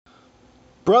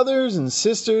Brothers and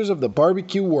sisters of the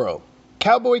barbecue world,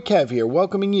 Cowboy Kev here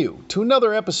welcoming you to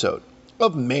another episode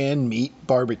of Man Meat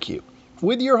Barbecue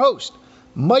with your host,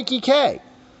 Mikey K.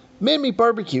 Man Meat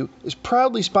Barbecue is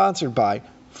proudly sponsored by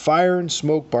Fire and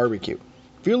Smoke Barbecue.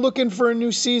 If you're looking for a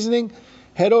new seasoning,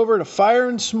 head over to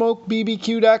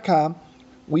fireandsmokebbq.com.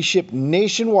 We ship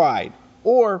nationwide,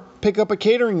 or pick up a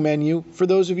catering menu for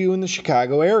those of you in the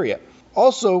Chicago area.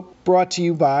 Also brought to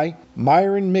you by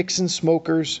Myron Mix and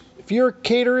Smokers. If you're a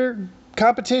caterer,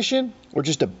 competition, or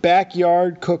just a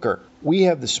backyard cooker, we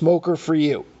have the smoker for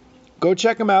you. Go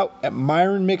check them out at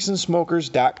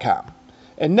myronmixandsmokers.com.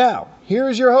 And now, here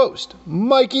is your host,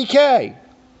 Mikey K.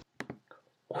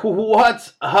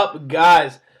 What's up,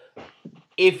 guys?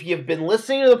 If you've been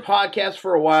listening to the podcast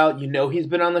for a while, you know he's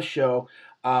been on the show.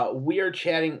 We are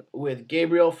chatting with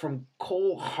Gabriel from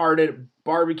Cold Hearted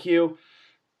Barbecue.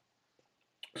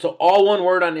 So all one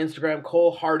word on Instagram,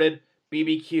 Cold Hearted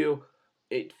BBQ.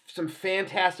 Some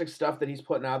fantastic stuff that he's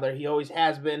putting out there. He always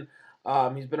has been.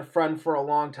 He's been a friend for a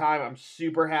long time. I'm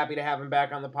super happy to have him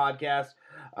back on the podcast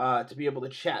to be able to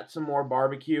chat some more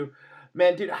barbecue.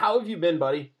 Man, dude, how have you been,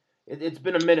 buddy? It's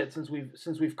been a minute since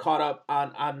we've caught up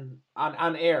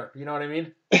on air. You know what I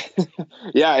mean?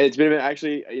 Yeah, it's been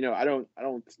actually. I don't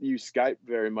use Skype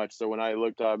very much, so when I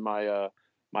looked on my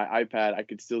my iPad, I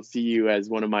could still see you as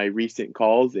one of my recent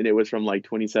calls, and it was from like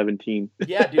 2017.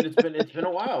 Yeah, dude, it's been a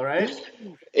while, right?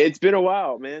 It's been a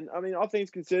while, man. I mean, all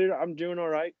things considered, I'm doing all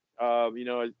right.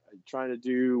 Trying to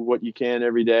do what you can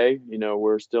every day.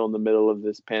 We're still in the middle of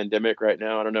this pandemic right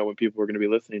now. I don't know when people are going to be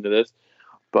listening to this,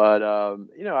 but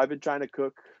I've been trying to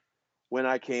cook when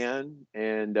I can,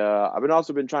 and I've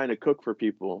been trying to cook for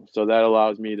people, so that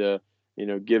allows me to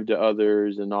give to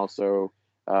others, and also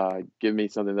give me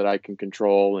something that I can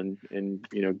control, and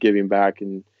giving back,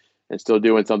 and still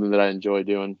doing something that I enjoy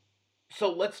doing.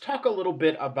 So let's talk a little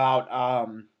bit about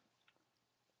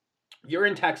you're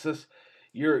in Texas.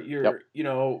 You're Yep.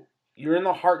 you're in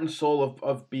the heart and soul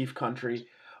of beef country.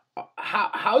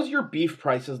 How's your beef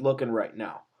prices looking right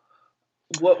now?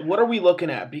 What are we looking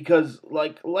at? Because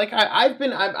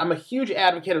I'm a huge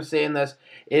advocate of saying this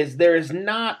is there's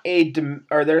not a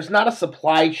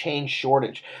supply chain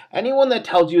shortage. Anyone that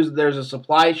tells you there's a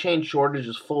supply chain shortage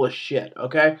is full of shit.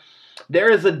 Okay.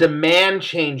 There is a demand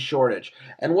chain shortage.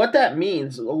 And what that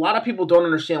means, a lot of people don't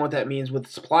understand what that means with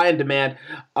supply and demand.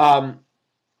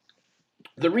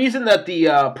 The reason that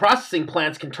the processing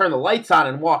plants can turn the lights on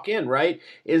and walk in, right,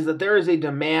 is that there is a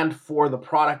demand for the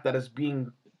product that is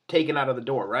being taken out of the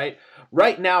door, right?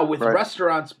 Right now, with Right.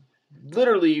 restaurants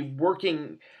literally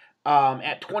working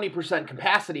at 20%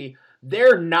 capacity,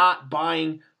 they're not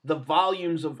buying the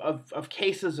volumes of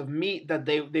cases of meat that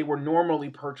they were normally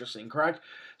purchasing, correct?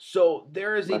 So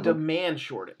there is a Uh-huh. demand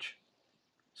shortage.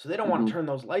 So they don't want to Mhm. turn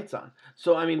those lights on.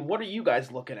 So, I mean, what are you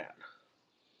guys looking at?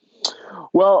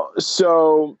 Well,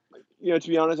 so to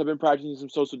be honest, I've been practicing some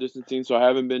social distancing, so I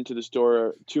haven't been to the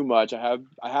store too much. I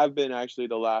have been actually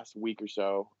the last week or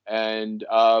so, and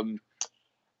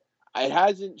it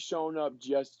hasn't shown up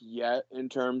just yet in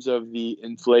terms of the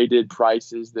inflated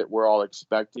prices that we're all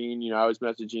expecting. I was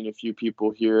messaging a few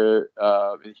people here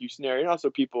in the Houston area, and also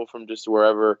people from just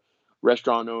wherever,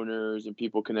 restaurant owners and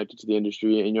people connected to the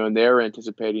industry, and they're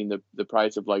anticipating the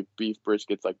price of like beef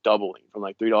briskets like doubling from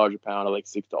like $3 a pound to like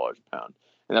 $6 a pound,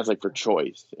 and that's like for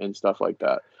choice and stuff like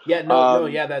that. Yeah, no,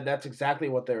 Um, yeah, that's exactly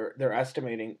what they're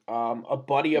estimating. A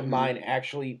buddy of mhm. mine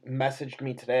actually messaged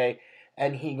me today,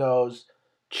 and he goes,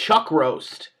 "Chuck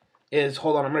roast is."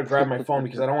 Hold on, I'm gonna grab my phone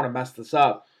because I don't want to mess this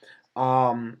up.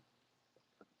 Um,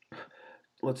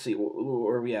 let's see,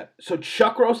 where are we at? So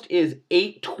chuck roast is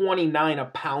 $8.29 a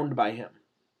pound by him,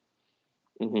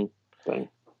 Dang.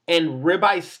 and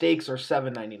ribeye steaks are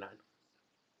 $7.99.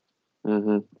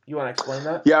 hmm You want to explain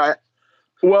that? Yeah.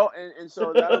 Well, and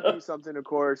so that'll be something, of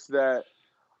course, that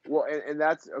well, and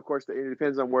that's of course it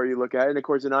depends on where you look at it. And of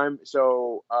course, and I'm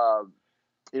so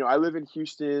I live in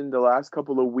Houston. The last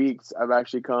couple of weeks, I've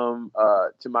actually come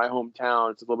to my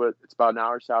hometown. It's about an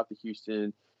hour south of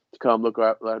Houston to come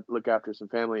look after some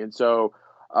family. And so,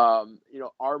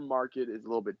 our market is a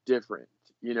little bit different.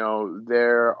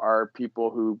 There are people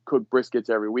who cook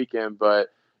briskets every weekend, but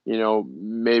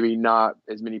maybe not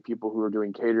as many people who are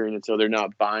doing catering, and so they're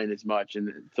not buying as much,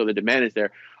 and so the demand is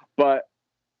there. But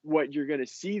what you're going to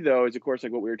see, though, is of course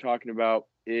like what we were talking about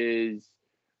is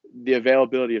the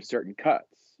availability of certain cuts,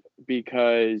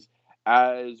 because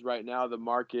as right now the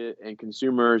market and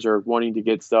consumers are wanting to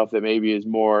get stuff that maybe is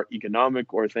more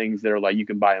economic or things that are like you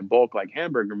can buy in bulk, like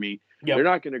hamburger meat. They're Yep.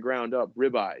 not going to ground up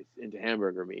ribeyes into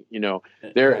hamburger meat.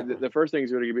 They're Exactly. the first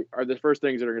things that are going to be are the first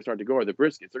things that are going to start to go are the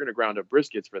briskets. They're going to ground up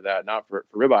briskets for that, not for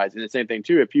ribeyes. And the same thing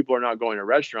too. If people are not going to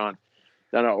restaurants,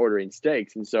 they're not ordering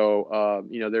steaks. And so,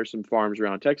 there's some farms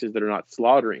around Texas that are not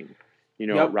slaughtering,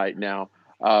 Yep. right now.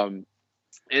 Um,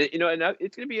 and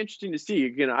it's going to be interesting to see.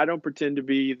 Again, I don't pretend to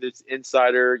be this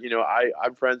insider.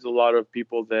 I'm friends with a lot of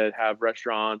people that have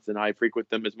restaurants, and I frequent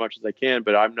them as much as I can.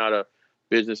 But I'm not a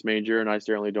business major, and I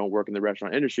certainly don't work in the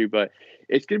restaurant industry. But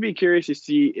it's going to be curious to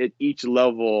see at each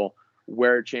level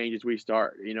where changes we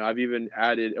start. I've even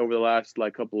added over the last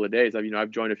couple of days.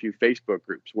 I've joined a few Facebook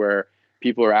groups where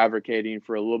people are advocating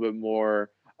for a little bit more.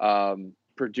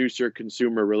 Producer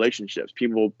consumer relationships,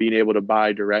 people being able to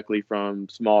buy directly from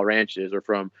small ranches or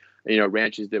from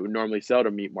ranches that would normally sell to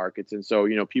meat markets. And so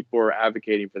people are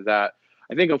advocating for that.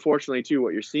 I think unfortunately too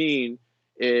what you're seeing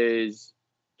is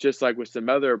just like with some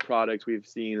other products we've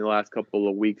seen in the last couple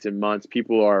of weeks and months,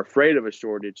 people are afraid of a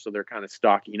shortage, so they're kind of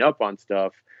stocking up on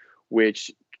stuff, which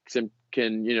can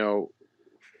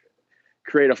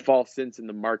create a false sense in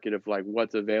the market of like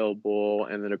what's available.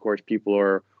 And then of course people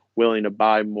are willing to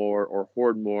buy more or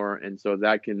hoard more, and so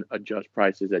that can adjust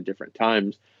prices at different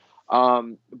times.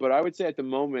 But I would say at the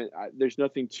moment, there's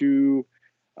nothing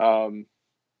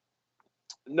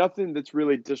that's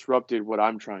really disrupted what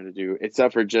I'm trying to do,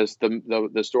 except for just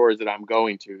the stores that I'm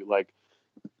going to. Like,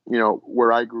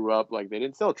 where I grew up, like they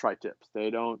didn't sell tri-tips. They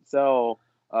don't sell.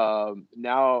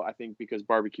 Now I think because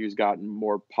barbecue's gotten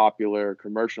more popular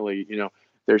commercially,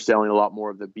 they're selling a lot more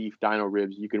of the beef dino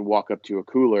ribs. You can walk up to a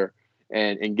cooler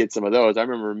and get some of those. I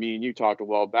remember me and you talked a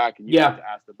while back, and you'd have Yeah. to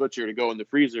ask the butcher to go in the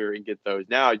freezer and get those.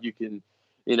 Now you can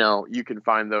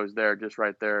find those there just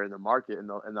right there in the market in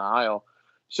the aisle.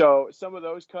 So some of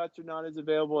those cuts are not as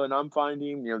available, and I'm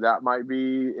finding that might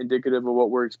be indicative of what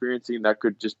we're experiencing. That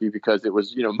could just be because it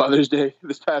was Mother's Day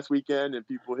this past weekend and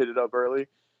people hit it up early.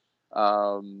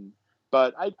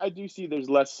 But I do see there's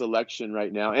less selection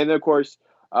right now, and of course,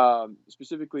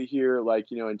 specifically here,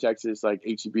 like in Texas, like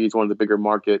HEB is one of the bigger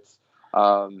markets.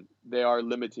 They are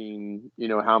limiting,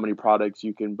 how many products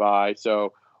you can buy.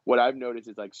 So what I've noticed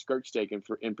is like skirt steak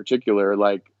in particular,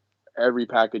 like every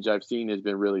package I've seen has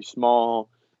been really small.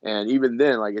 And even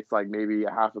then, like it's like maybe a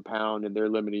half a pound, and they're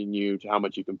limiting you to how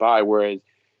much you can buy. Whereas,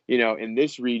 in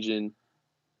this region,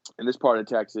 in this part of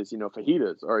Texas,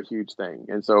 fajitas are a huge thing.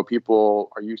 And so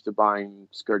people are used to buying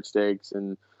skirt steaks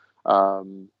and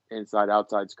inside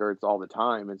outside skirts all the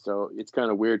time. And so it's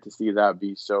kind of weird to see that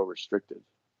be so restricted.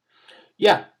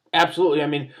 Yeah, absolutely. I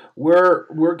mean,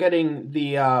 we're getting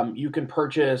the you can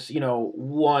purchase,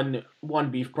 one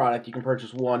beef product, you can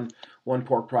purchase one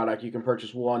pork product, you can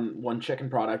purchase one chicken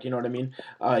product, you know what I mean?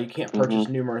 You can't Mm-hmm. purchase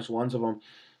numerous ones of them,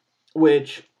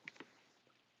 which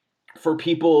for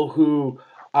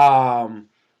um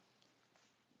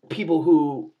people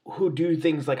who do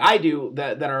things like I do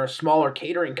that are a smaller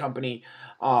catering company,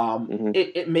 Mm-hmm.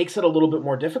 it makes it a little bit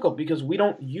more difficult because we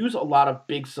don't use a lot of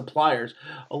big suppliers.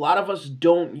 A lot of us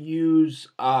don't use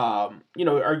our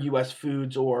U.S.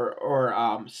 Foods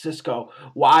or Cisco.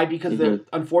 Why? Because Mm-hmm.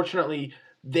 unfortunately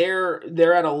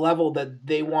they're at a level that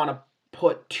they want to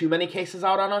put too many cases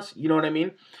out on us. You know what I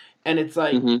mean? And it's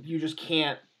like Mm-hmm. you just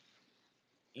can't.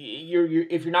 You're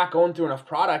if you're not going through enough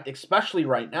product, especially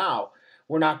right now,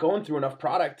 we're not going through enough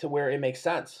product to where it makes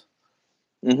sense.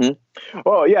 Mm-hmm.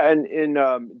 Well, yeah,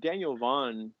 and Daniel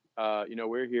Vaughn,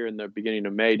 we're here in the beginning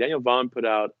of May. Daniel Vaughn put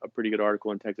out a pretty good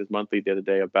article in Texas Monthly the other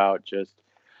day about just,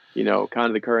 kind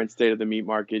of the current state of the meat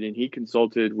market, and he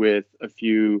consulted with a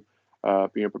few,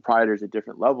 proprietors at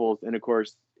different levels, and of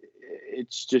course, it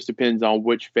just depends on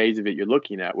which phase of it you're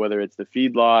looking at, whether it's the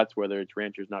feedlots, whether it's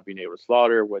ranchers not being able to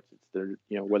slaughter, whether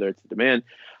it's the demand.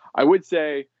 I would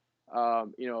say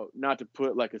not to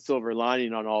put like a silver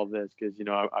lining on all of this because,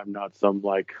 I'm not some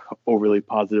like overly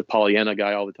positive Pollyanna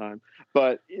guy all the time.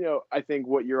 But, I think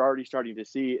what you're already starting to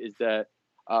see is that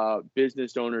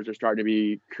business owners are starting to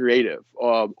be creative,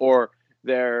 or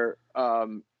they're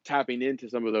tapping into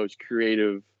some of those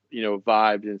creative,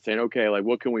 vibes and saying, okay, like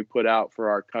what can we put out for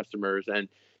our customers? And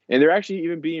they're actually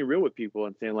even being real with people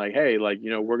and saying like, hey, like,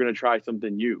 we're going to try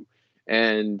something new.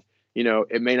 And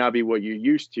it may not be what you're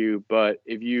used to, but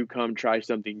if you come try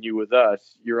something new with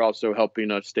us, you're also helping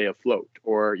us stay afloat,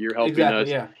 or you're helping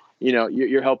Exactly. us, Yeah.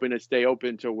 you're helping us stay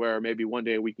open to where maybe one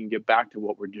day we can get back to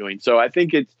what we're doing. So I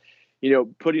think it's,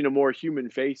 putting a more human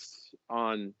face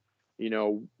on,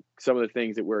 some of the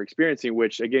things that we're experiencing,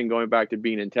 which again, going back to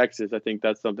being in Texas, I think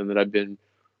that's something that I've been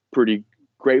pretty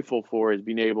grateful for is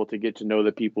being able to get to know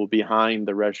the people behind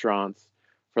the restaurants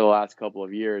for the last couple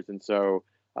of years. And so,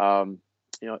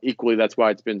 equally, that's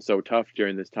why it's been so tough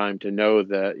during this time to know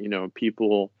that,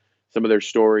 people, some of their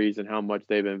stories and how much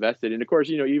they've invested. And of course,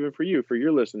 even for you, for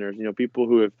your listeners, people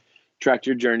who have tracked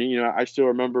your journey, I still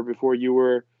remember before you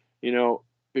were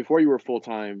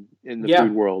full-time in the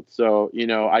food world. So,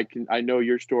 I know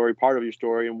your story, part of your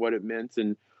story, and what it meant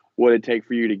and what it'd take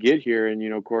for you to get here. And,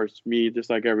 of course, me, just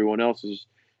like everyone else, is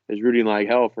rooting like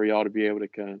hell for y'all to be able to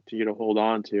continue to hold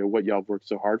on to what y'all have worked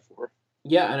so hard for.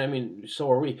 Yeah, and I mean,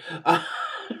 so are we.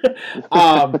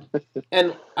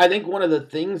 And I think one of the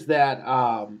things that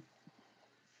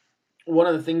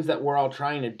we're all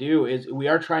trying to do is we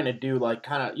are trying to do like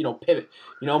kind of pivot,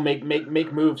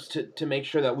 make moves to make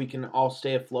sure that we can all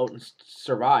stay afloat and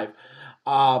survive.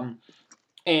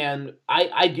 And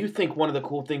I do think one of the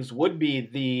cool things would be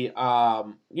the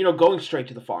going straight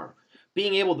to the farm,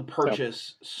 being able to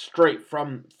purchase straight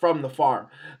from the farm.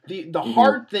 The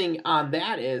hard thing on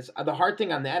that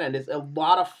end is a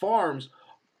lot of farms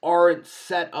aren't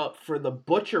set up for the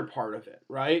butcher part of it,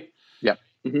 right? Yeah.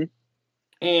 Mm-hmm.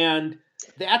 And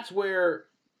that's where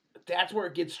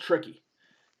it gets tricky.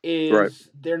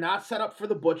 They're not set up for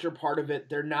the butcher part of it.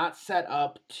 They're not set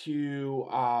up to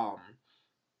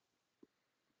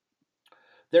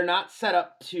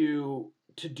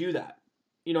do that.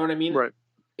 You know what I mean? Right.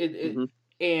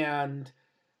 And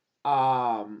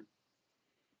I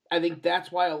think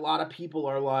that's why a lot of people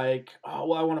are like, oh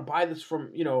well, I want to buy this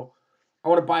from I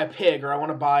want to buy a pig, or I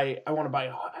want to buy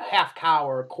a half cow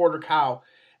or a quarter cow,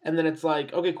 and then it's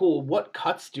like, okay, cool. What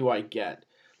cuts do I get?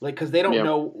 Like, because they don't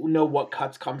know what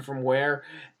cuts come from where.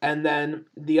 And then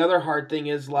the other hard thing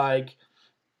is like,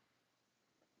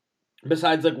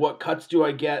 besides like what cuts do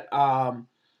I get?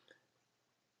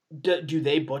 Do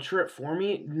they butcher it for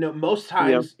me? No, most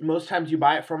times you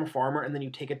buy it from a farmer and then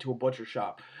you take it to a butcher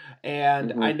shop.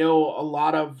 And I know a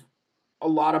lot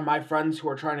of my friends who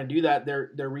are trying to do that,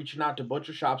 they're reaching out to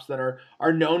butcher shops that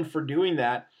are known for doing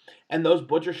that. And those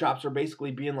butcher shops are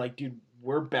basically being like, dude,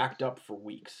 we're backed up for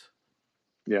weeks.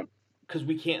 Yeah. Cuz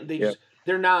we can't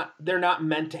they're not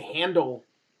meant to handle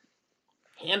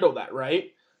that,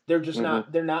 right? They're just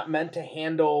they're not meant to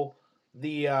handle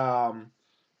the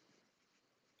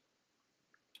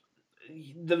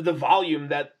volume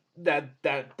that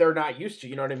they're not used to.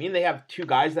 You know what I mean? They have two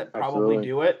guys that probably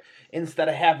do it, instead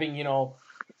of having,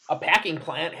 a packing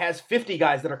plant has 50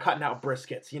 guys that are cutting out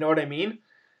briskets. You know what I mean?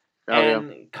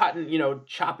 Cutting,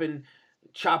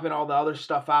 chopping all the other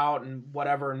stuff out and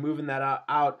whatever, and moving that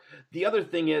out. The other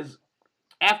thing is,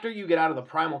 after you get out of the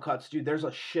primal cuts, dude, there's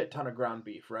a shit ton of ground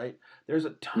beef, right? There's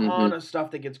a ton of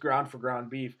stuff that gets ground for ground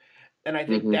beef. And I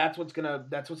think that's what's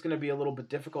gonna be a little bit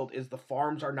difficult, is the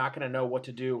farms are not gonna know what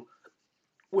to do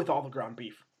with all the ground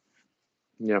beef.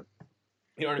 Yeah.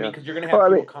 You know what I mean? Because you're gonna have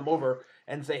people come over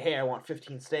and say, hey, I want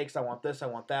 15 steaks, I want this, I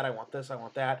want that, I want this, I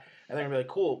want that. And they're gonna be like,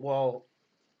 cool, well,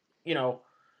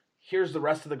 here's the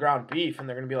rest of the ground beef. And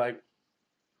they're gonna be like,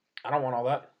 I don't want all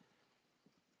that.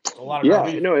 It's a lot of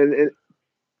ground beef. No, and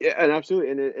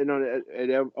absolutely, and on at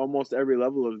almost every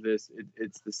level of this,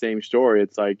 it's the same story.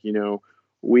 It's like,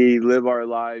 we live our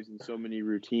lives in so many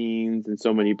routines and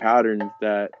so many patterns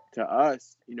that to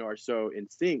us, are so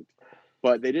instinct,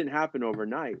 but they didn't happen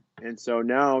overnight. And so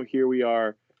now here we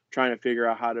are trying to figure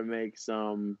out how to make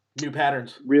some new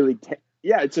patterns. Really,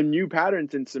 it's some new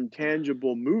patterns and some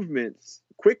tangible movements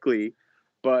quickly.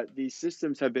 But these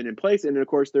systems have been in place, and of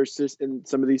course, in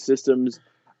some of these systems,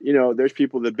 there's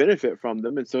people that benefit from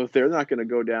them, and so if they're not going to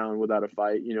go down without a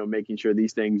fight, making sure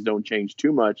these things don't change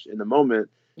too much in the moment.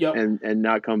 Yep. And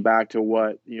not come back to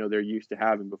what they're used to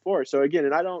having before. So again,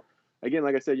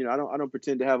 like I said, I don't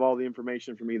pretend to have all the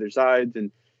information from either sides,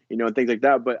 and and things like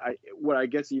that. But I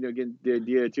guess again, the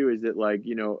idea too is that, like,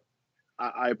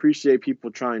 I appreciate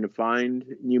people trying to find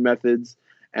new methods,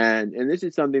 and this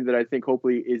is something that I think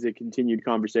hopefully is a continued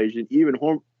conversation, even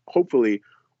hopefully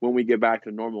when we get back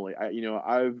to normally.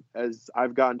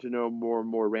 I've gotten to know more and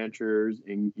more ranchers,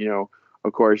 and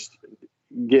of course,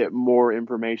 get more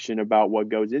information about what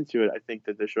goes into it. I think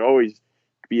that there should always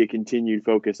be a continued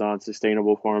focus on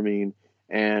sustainable farming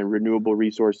and renewable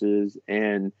resources,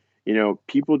 and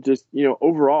people just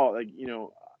overall, like,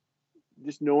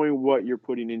 just knowing what you're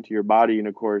putting into your body, and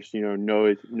of course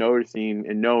noticing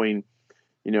and knowing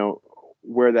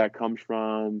where that comes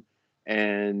from,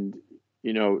 and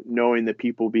knowing the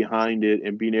people behind it,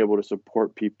 and being able to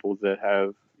support people that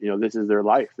have this is their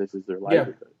life, this is their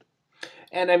livelihood.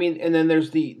 And I mean, and then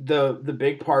there's the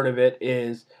big part of it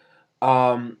is,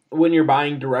 when you're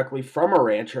buying directly from a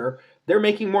rancher, they're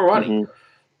making more money.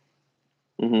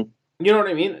 You know what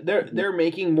I mean? They're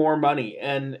making more money,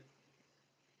 and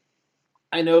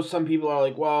I know some people are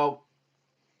like, well,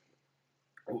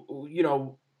 you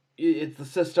know, it's the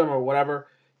system or whatever.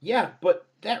 Yeah, but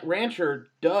that rancher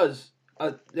does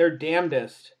their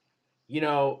damnedest, you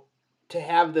know, to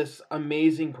have this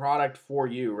amazing product for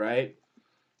you, right?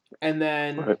 And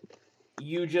then Right.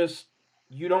 you just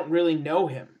you don't really know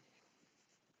him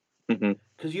Mm-hmm.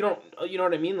 because you don't, you know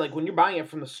what I mean? Like when you're buying it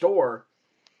from the store,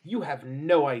 you have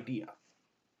no idea.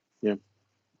 Yeah.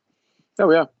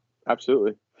 Oh yeah,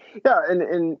 absolutely. Yeah,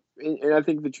 and I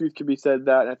think the truth can be said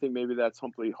that, and I think maybe that's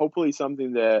hopefully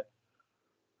something that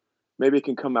maybe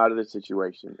can come out of this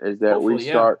situation is that Hopefully,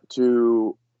 yeah.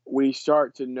 we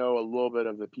start to know a little bit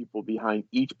of the people behind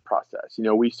each process. You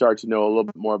know, we start to know a little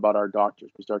bit more about our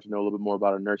doctors. We start to know a little bit more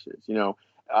about our nurses.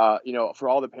 For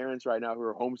all the parents right now who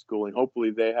are homeschooling,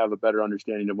 hopefully they have a better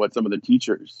understanding of what some of the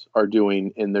teachers are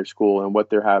doing in their school and what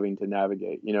they're having to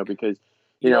navigate. You know, because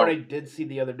You you know what I know did see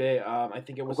the other day? I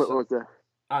think it was what was the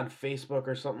on Facebook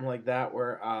or something like that,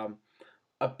 where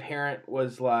a parent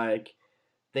was like,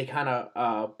 they kind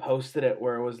of posted it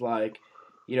where it was like,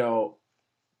 you know,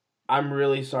 I'm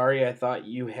really sorry. I thought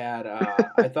you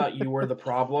were the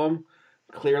problem.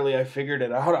 Clearly, I figured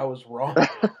it out. I was wrong.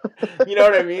 You know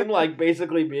what I mean? Like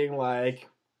basically being like,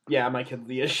 yeah, my kid's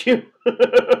the issue.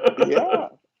 Yeah,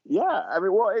 yeah. I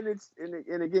mean, well,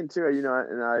 and again too, and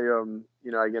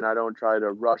again, I don't try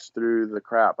to rush through the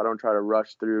crap. I don't try to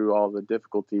rush through all the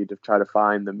difficulty to try to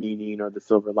find the meaning or the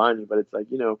silver lining. But it's like,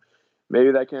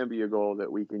 maybe that can be a goal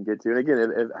that we can get to. And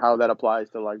again, if how that applies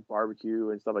to like barbecue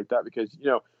and stuff like that, because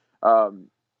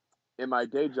in my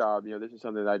day job, this is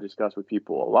something that I discuss with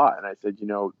people a lot. And I said,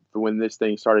 when this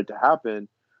thing started to happen,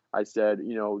 I said,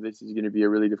 this is going to be a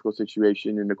really difficult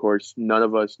situation. And of course, none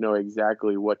of us know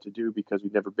exactly what to do because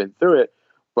we've never been through it.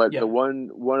 But Yeah.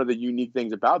 one of the unique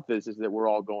things about this is that we're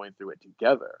all going through it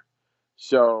together.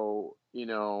 So,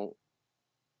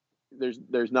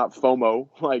 there's not FOMO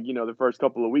like, the first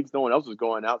couple of weeks, no one else is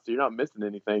going out, so you're not missing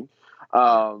anything.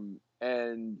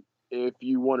 And if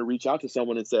you want to reach out to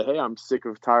someone and say, hey, I'm sick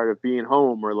of tired of being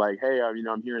home, or like, hey,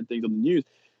 I'm hearing things on the news,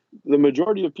 the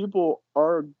majority of people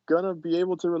are gonna be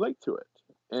able to relate to it.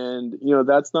 And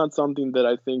that's not something that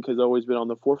I think has always been on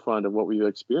the forefront of what we've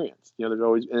experienced. There's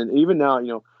always, and even now,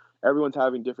 everyone's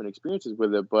having different experiences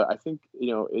with it, but I think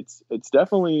it's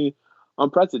definitely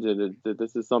unprecedented that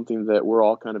this is something that we're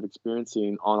all kind of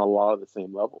experiencing on a lot of the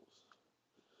same levels.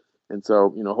 And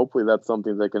so, hopefully that's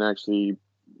something that can actually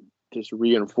just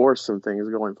reinforce some things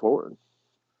going forward.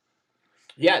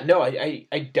 Yeah, no, I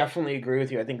definitely agree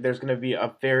with you. I think there's going to be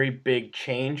a very big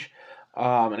change,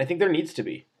 and I think there needs to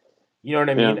be. You know what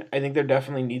I Yeah. mean? I think there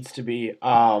definitely needs to be.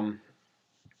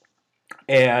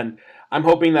 And I'm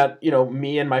hoping that,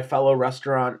 me and my fellow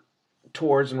restaurant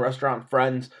tours and restaurant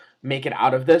friends make it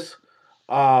out of this.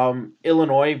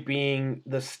 Illinois, being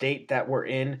the state that we're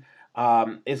in,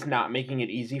 is not making it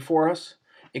easy for us,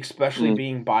 especially Mm,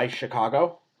 being by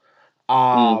Chicago. mm,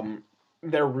 Um,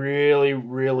 they're really,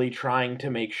 really trying to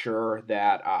make sure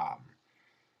that,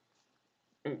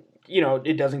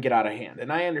 it doesn't get out of hand.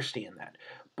 And I understand that.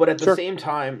 But at the sure. same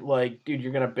time, like, dude,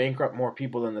 you're going to bankrupt more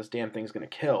people than this damn thing's going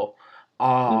to kill. Hmm.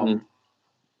 Um,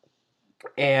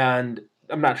 and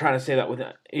I'm not trying to say that with,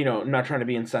 I'm not trying to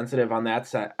be insensitive on that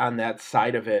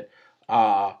side of it.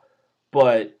 Uh,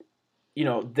 but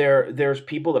there's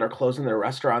people that are closing their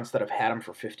restaurants that have had them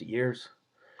for 50 years.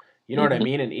 You know what I Hmm.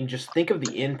 mean? And just think of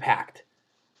the impact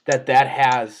that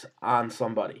has on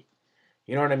somebody.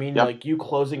 You know what I mean? Yeah. Like you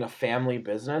closing a family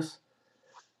business.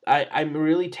 I'm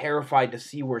really terrified to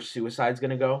see where suicide's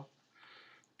going to go.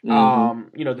 Hmm.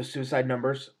 The suicide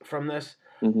numbers from this.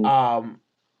 Hmm. Um,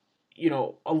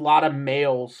 a lot of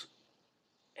males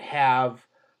have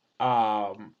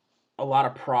a lot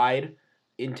of pride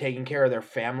in taking care of their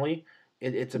family.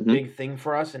 It's a Hmm. big thing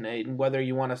for us, and whether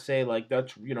you want to say like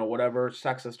that's whatever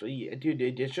sexist, dude,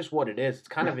 it's just what it is. It's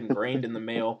kind of ingrained in the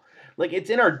male, like it's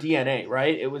in our DNA,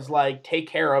 right? It was like take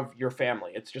care of your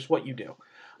family. It's just what you do,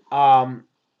 um,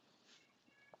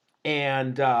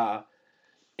 and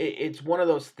it's one of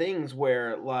those things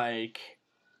where like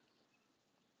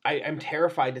I'm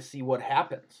terrified to see what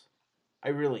happens. I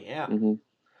really am. Hmm.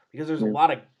 Because Yeah.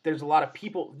 there's a lot of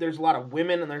people, there's a lot of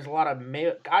women, and there's a lot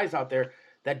of guys out there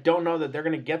that don't know that they're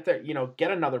going to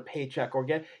get another paycheck or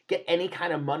get any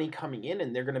kind of money coming in,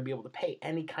 and they're going to be able to pay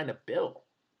any kind of bill,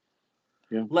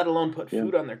 Yeah. let alone put Yeah.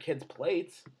 food on their kids'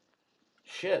 plates.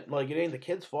 Shit, like it ain't the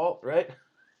kids' fault, right?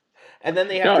 And then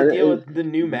they have No, to deal with the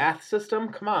new math system.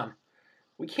 Come on,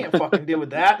 we can't fucking deal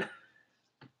with that.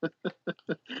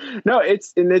 no,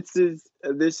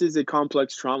 this is a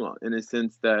complex trauma in a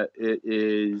sense that it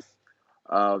is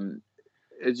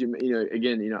as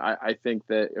again, I think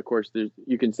that of course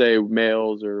you can say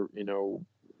males or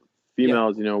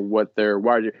females, what they're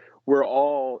wired. We're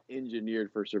all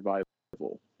engineered for survival.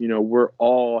 We're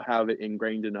all have it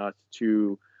ingrained in us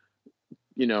to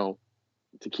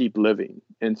keep living.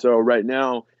 And so right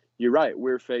now, you're right.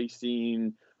 We're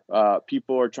facing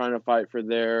people are trying to fight for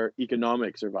their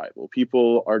economic survival.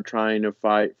 People are trying to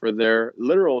fight for their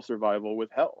literal survival with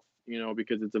health,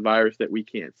 because it's a virus that we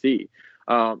can't see.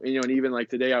 And even like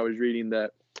today, I was reading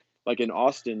that like in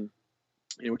Austin,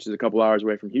 which is a couple hours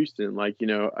away from Houston,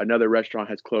 another restaurant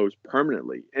has closed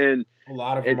permanently. And a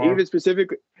lot of them are. Even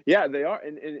specifically, yeah, they are.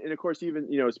 And of course, even,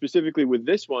 specifically with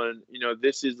this one,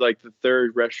 this is like the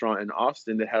third restaurant in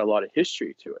Austin that had a lot of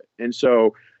history to it. And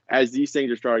so as these things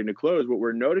are starting to close, what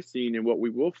we're noticing and what we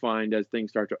will find as things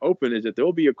start to open is that there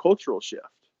will be a cultural shift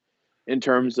in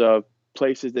terms of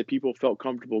places that people felt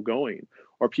comfortable going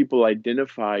or people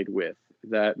identified with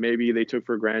that maybe they took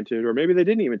for granted or maybe they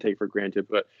didn't even take for granted.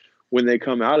 But when they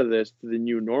come out of this to the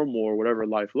new normal or whatever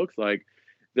life looks like,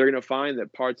 they're going to find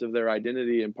that parts of their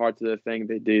identity and parts of the thing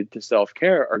they did to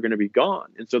self-care are going to be gone.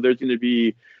 And so there's going to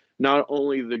be not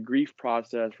only the grief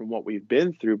process from what we've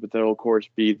been through, but there'll of course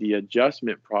be the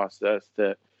adjustment process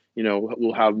that,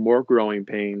 will have more growing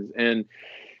pains. And,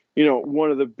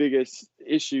 one of the biggest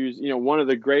issues, one of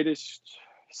the greatest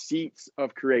seats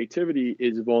of creativity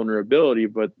is vulnerability,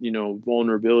 but,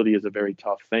 vulnerability is a very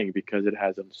tough thing because it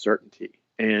has uncertainty.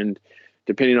 And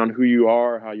depending on who you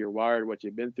are, how you're wired, what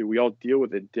you've been through, we all deal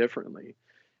with it differently.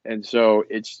 And so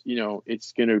it's,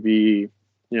 it's going to be,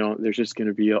 there's just going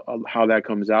to be how that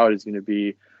comes out is going to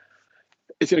be,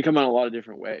 it's going to come out a lot of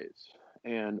different ways.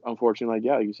 And unfortunately,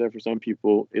 like you said, for some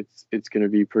people, it's going to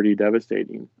be pretty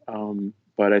devastating.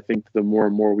 But I think the more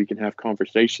and more we can have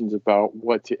conversations about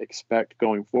what to expect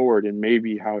going forward and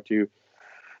maybe how to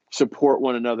support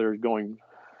one another going,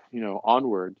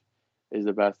 onward is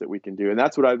the best that we can do. And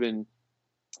that's what I've been,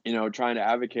 trying to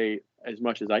advocate as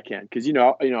much as I can. Cause,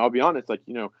 I'll be honest,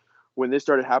 when this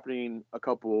started happening a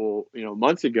couple,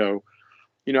 months ago,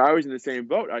 I was in the same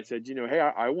boat. I said, hey,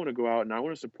 I want to go out and I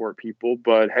want to support people,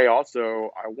 but hey, also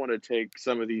I want to take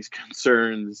some of these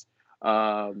concerns,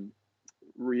 I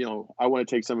want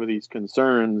to take some of these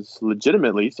concerns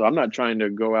legitimately. So I'm not trying to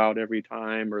go out every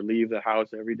time or leave the house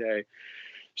every day.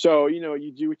 So,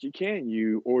 you do what you can.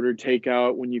 You order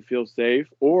takeout when you feel safe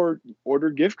or order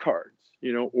gift cards,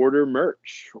 order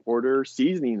merch, order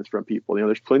seasonings from people.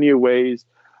 There's plenty of ways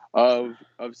of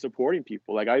supporting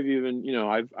people. Like I've even,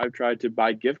 I've tried to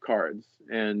buy gift cards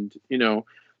and,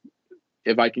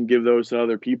 if I can give those to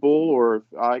other people or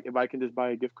if I can just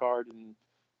buy a gift card and,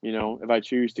 if I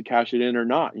choose to cash it in or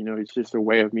not, it's just a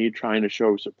way of me trying to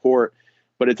show support.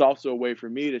 But it's also a way for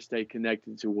me to stay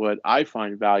connected to what I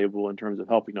find valuable in terms of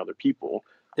helping other people,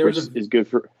 which is good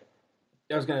for.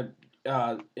 I was going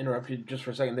to interrupt you just for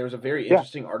a second. There was a very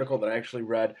interesting article that I actually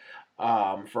read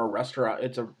for a restaurant.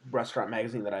 It's a restaurant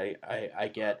magazine that I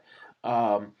get.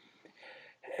 And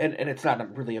it's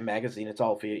not really a magazine. It's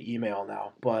all via email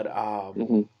now. But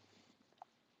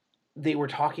they were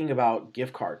talking about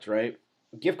gift cards, right?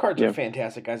 Gift cards are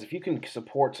fantastic, guys. If you can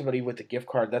support somebody with a gift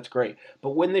card, that's great. But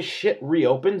when this shit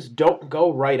reopens, don't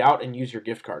go right out and use your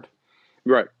gift card.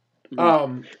 Right. Give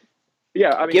them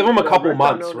a couple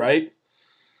months, right?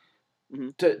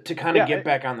 To kind of get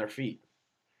back on their feet.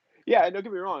 Yeah, don't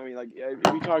get me wrong. I mean,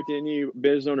 if you talk to any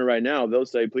business owner right now, they'll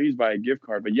say, please buy a gift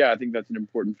card. But yeah, I think that's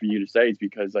important for you to say,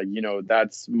 because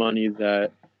that's money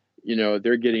that,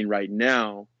 they're getting right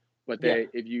now. But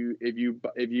if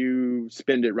you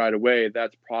spend it right away,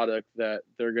 that's product that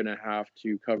they're going to have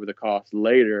to cover the cost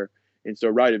later. And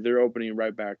so, if they're opening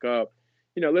right back up,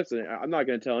 listen, I'm not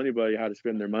going to tell anybody how to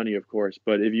spend their money, of course.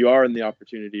 But if you are in the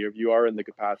opportunity, or if you are in the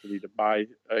capacity to buy,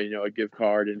 a gift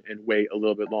card and wait a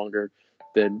little bit longer,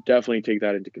 then definitely take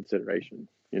that into consideration.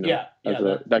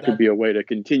 That could be a way to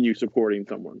continue supporting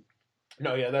someone.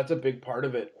 No, that's a big part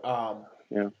of it.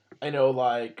 I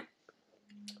know,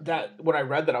 that when I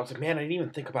read that, I was like, man, I didn't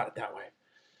even think about it that way.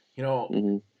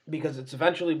 Because it's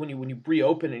eventually when you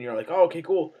reopen and you're like, oh, okay,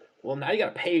 cool. Well, now you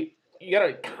got to pay. You got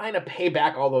to kind of pay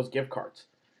back all those gift cards.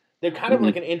 They're kind of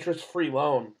like an interest-free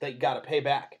loan that you got to pay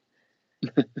back.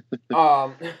 You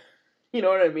know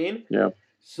what I mean? Yeah.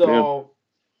 So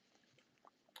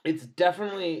it's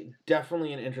definitely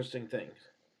an interesting thing.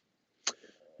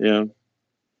 Yeah,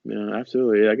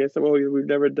 absolutely. I guess we've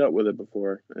never dealt with it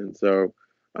before, and so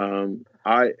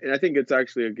I think it's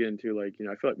actually, again, too, I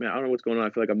feel like, man, I don't know what's going on.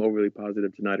 I feel like I'm overly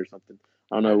positive tonight or something.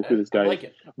 I don't know who this guy is. I like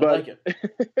it.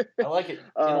 I like it.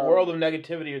 In a world of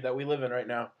negativity that we live in right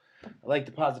now, I like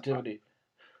the positivity.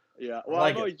 Yeah. I Well,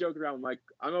 like I'm always joking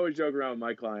around with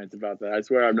my clients about that. I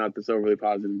swear I'm not this overly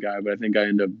positive guy, but I think I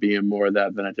end up being more of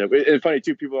that than I do. It's funny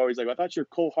too. People are always like, "I thought you're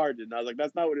cold hearted," and I was like,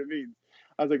 "That's not what it means."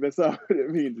 I was like, "That's not what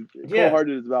it means. Cold Yeah,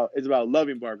 hearted is about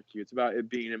loving barbecue. It's about it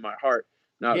being in my heart,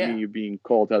 not yeah, me being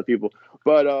cold to other people."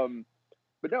 But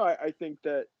no, I think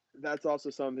that that's also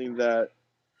something that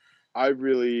I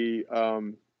really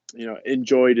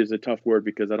enjoyed is a tough word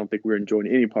because I don't think we're enjoying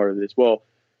any part of this. Well,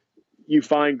 you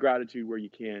find gratitude where you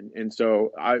can. And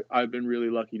so I've been really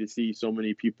lucky to see so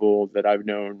many people that I've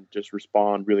known just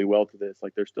respond really well to this.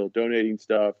 Like they're still donating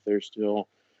stuff, they're still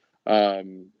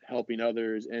helping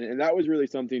others. And that was really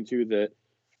something too that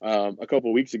a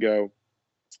couple of weeks ago,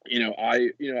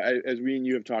 as we and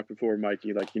you have talked before,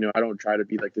 Mikey, like, I don't try to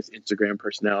be like this Instagram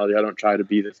personality. I don't try to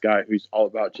be this guy who's all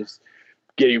about just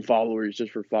getting followers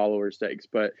just for followers' sakes.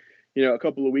 But, a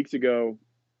couple of weeks ago,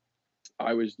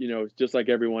 I was, just like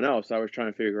everyone else, I was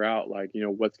trying to figure out like,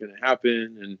 what's going to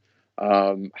happen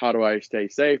and how do I stay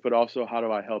safe, but also how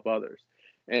do I help others?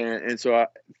 And so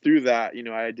through that,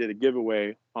 I did a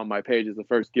giveaway on my page. It's the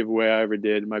first giveaway I ever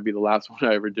did. It might be the last one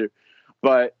I ever do,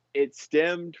 but it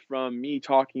stemmed from me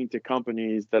talking to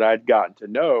companies that I'd gotten to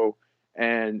know.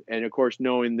 And of course,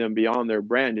 knowing them beyond their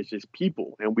brand is just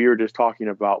people. And we were just talking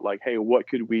about like, hey, what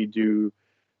could we do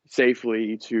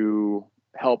safely to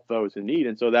help those in need?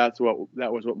 And so that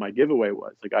was what my giveaway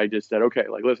was. Like I just said, okay,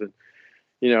 like listen,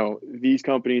 these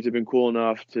companies have been cool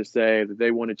enough to say that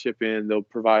they want to chip in. They'll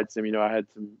provide some, I had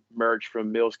some merch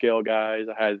from Mill Scale guys.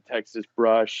 I had Texas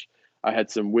Brush. I had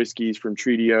some whiskeys from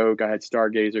Treaty Oak. I had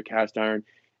Stargazer Cast Iron.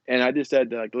 And I just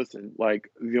said, like, listen,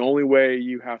 like the only way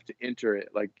you have to enter it,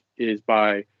 like, is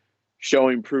by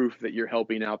showing proof that you're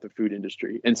helping out the food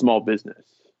industry and small business,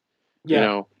 you yeah.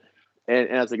 know?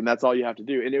 And I was like, and that's all you have to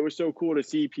do. And it was so cool to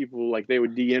see people like they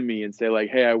would DM me and say like,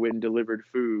 hey, I went and delivered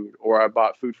food, or I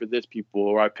bought food for this people,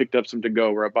 or I picked up some to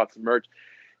go, or I bought some merch.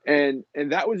 And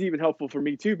that was even helpful for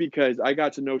me too, because I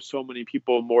got to know so many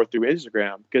people more through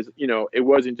Instagram, because, it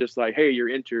wasn't just like, hey, you're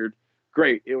entered.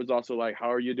 Great. It was also like,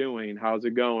 how are you doing? How's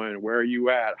it going? Where are you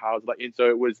at? And so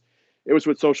it was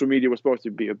what social media was supposed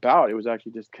to be about. It was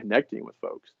actually just connecting with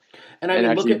folks And I and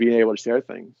mean, actually being able to share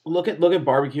things. look at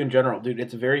barbecue in general, dude.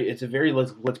 It's a very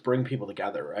let's bring people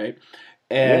together, right?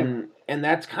 Yeah. And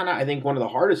that's kind of, I think, one of the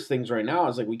hardest things right now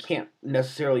is like we can't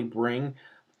necessarily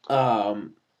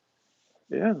um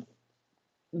Yeah.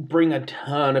 bring a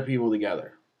ton of people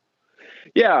together.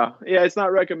 Yeah, it's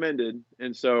not recommended,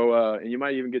 and so and you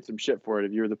might even get some shit for it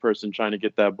if you're the person trying to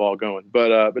get that ball going.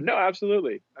 But no,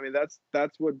 absolutely. I mean, that's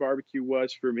what barbecue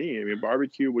was for me. I mean,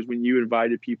 barbecue was when you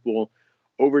invited people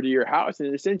over to your house, and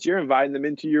in a sense, you're inviting them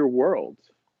into your world,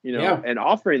 Yeah, and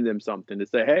offering them something to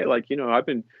say, hey, like, I've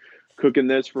been cooking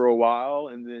this for a while,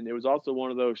 and then it was also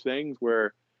one of those things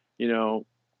where, you know.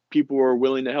 People were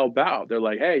willing to help out. They're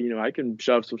like, hey, I can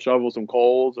shovel some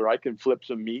coals, or I can flip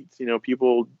some meats.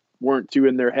 People weren't too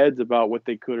in their heads about what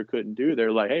they could or couldn't do.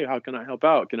 They're like, hey, how can I help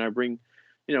out? Can I bring,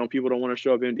 people don't want to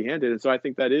show up empty handed. And so I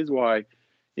think that is why,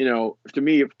 to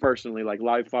me personally, like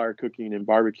live fire cooking and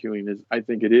barbecuing I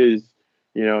think it is,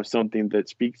 something that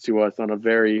speaks to us on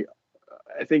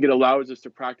I think it allows us to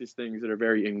practice things that are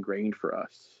very ingrained for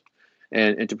us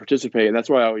and to participate. And that's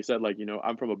why I always said, like,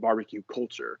 I'm from a barbecue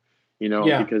culture,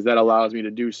 yeah, because that allows me to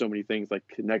do so many things like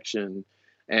connection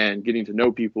and getting to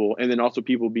know people. And then also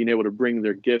people being able to bring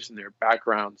their gifts and their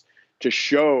backgrounds to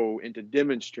show and to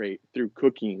demonstrate through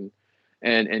cooking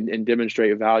and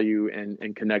demonstrate value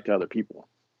and connect to other people.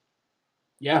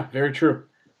 yeah. Very true.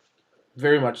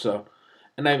 Very much so.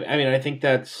 And I mean, I think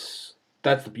that's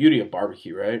the beauty of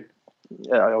barbecue, right?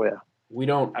 Yeah. Oh yeah. We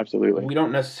don't Absolutely. we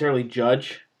don't necessarily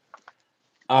judge.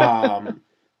 Um,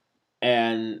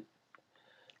 and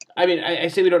I mean, I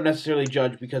say we don't necessarily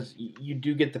judge because you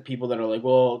do get the people that are like,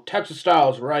 well, Texas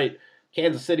style is right,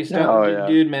 Kansas City style, Oh yeah.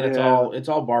 dude, man, Yeah. it's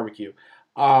all barbecue.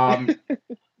 Um,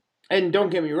 and don't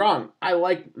get me wrong, I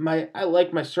like my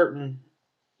certain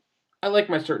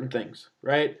things,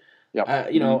 right? Yep.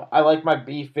 Mm-hmm. I like my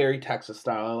beef very Texas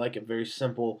style. I like it very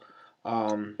simple,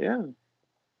 um, Yeah.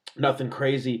 nothing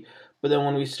crazy. But then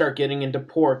when we start getting into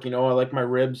pork, I like my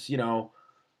ribs,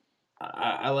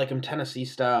 I like them Tennessee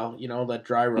style, that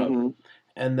dry rub. Mm-hmm.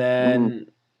 And Mm-hmm. then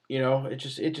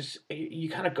you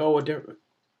kind of go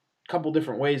couple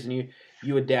different ways, and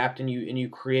you adapt and you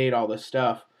create all this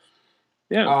stuff.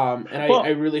 Yeah. And I Well,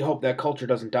 really hope that culture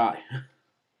doesn't die.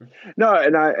 no,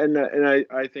 and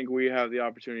I think we have the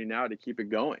opportunity now to keep it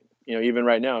going. Even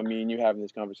right now, me and you having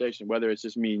this conversation, whether it's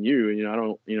just me and you, I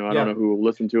don't Yeah, know who will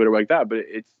listen to it or like that, but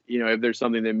it's, if there's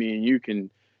something that me and you can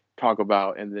talk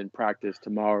about and then practice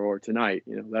tomorrow or tonight,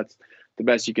 that's the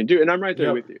best you can do. And I'm right there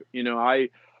yep, with you.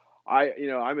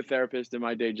 I'm a therapist in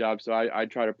my day job, so I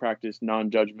try to practice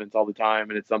non-judgments all the time,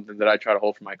 and it's something that I try to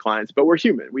hold for my clients. But we're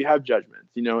human; we have judgments,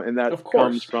 and that Of comes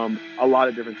course. from a lot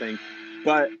of different things.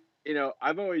 But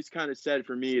I've always kind of said,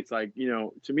 for me, it's like,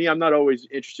 to me, I'm not always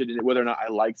interested in whether or not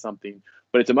I like something,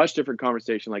 but it's a much different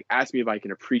conversation. Like, ask me if I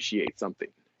can appreciate something.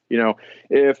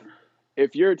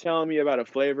 If you're telling me about a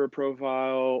flavor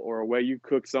profile or a way you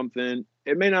cook something,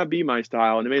 it may not be my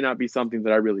style and it may not be something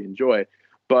that I really enjoy.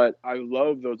 But I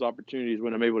love those opportunities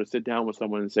when I'm able to sit down with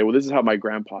someone and say, well, this is how my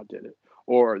grandpa did it,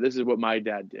 or this is what my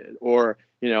dad did, or,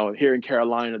 here in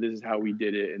Carolina, this is how we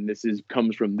did it. And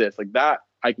comes from this. Like that,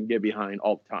 I can get behind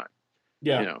all the time,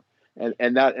 Yeah.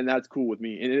 and that's cool with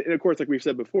me. And of course, like we've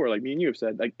said before, like me and you have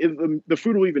said, like the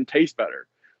food will even taste better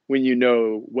when you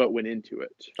know what went into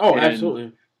it. Oh,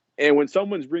 absolutely. And when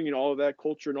someone's bringing all of that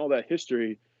culture and all that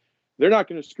history, they're not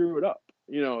going to screw it up.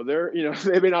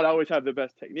 They may not always have the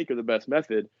best technique or the best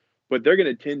method, but they're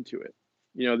going to tend to it.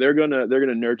 They're going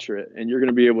to nurture it, and you're going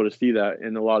to be able to see that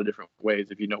in a lot of different ways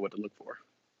if you know what to look for.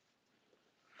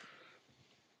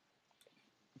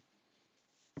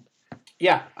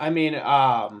 Yeah, I mean,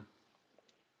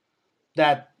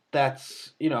 that's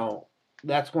that's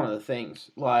one of the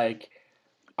things. Like,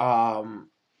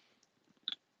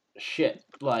 shit.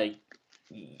 Like,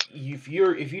 if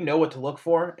you know what to look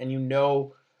for and you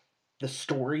know the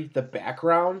story, the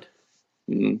background,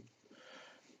 Mm-hmm.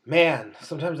 man,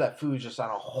 sometimes that food's just on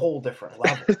a whole different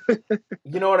level.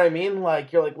 You know what I mean?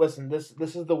 Like, you're like, listen, this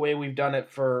is the way we've done it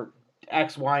for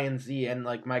X, Y, and Z, and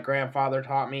like my grandfather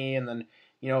taught me, and then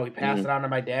he passed it on to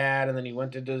my dad, and then he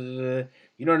went to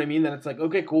you know what I mean? Then it's like,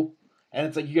 okay, cool, and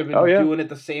it's like you've Oh, been yeah. doing it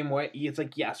the same way. It's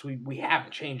like, yes, we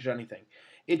haven't changed anything.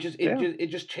 It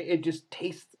just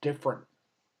tastes different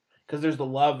because there's the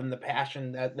love and the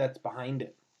passion that's behind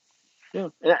it. Yeah.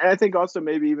 And I think also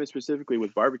maybe even specifically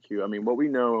with barbecue, I mean, what we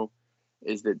know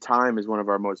is that time is one of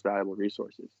our most valuable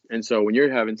resources. And so when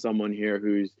you're having someone here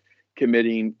who's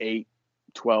committing 8,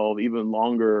 12, even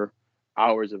longer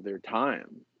hours of their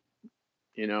time,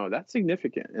 that's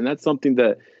significant. And that's something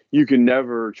that you can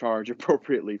never charge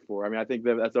appropriately for. I mean, I think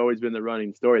that's always been the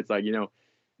running story. It's like,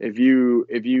 if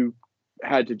you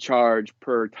had to charge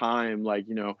per time, like,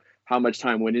 how much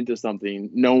time went into something,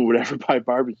 no one would ever buy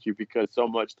barbecue because so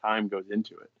much time goes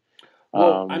into it.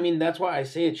 Well, I mean, that's why I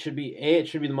say it should be A, it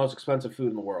should be the most expensive food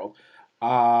in the world.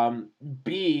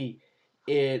 B,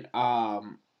 it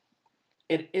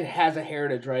it has a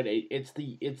heritage, right? It's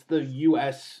the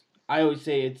U.S. I always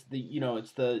say it's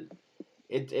the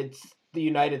it's the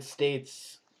United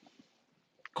States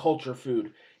culture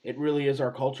food. It really is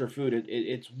our culture food.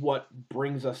 It's what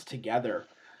brings us together,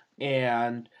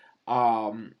 and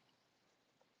um,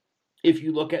 if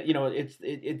you look at it's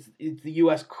the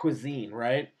U.S. cuisine,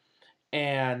 right?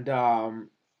 And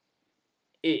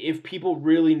if people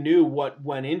really knew what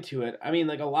went into it, I mean,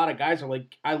 like a lot of guys are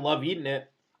like, I love eating it.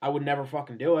 I would never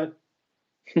fucking do it.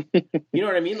 You know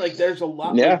what I mean? Like, there's a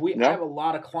lot. Yeah, I have a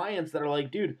lot of clients that are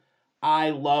like, dude,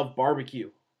 I love barbecue.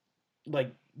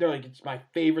 Like, they're like, it's my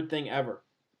favorite thing ever.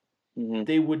 Mm-hmm.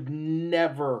 They would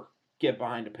never get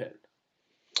behind a pit.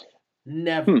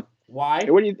 Never. Why?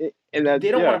 And what do you? And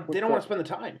they don't want to. They don't want to spend the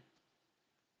time.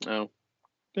 No.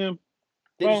 Yeah.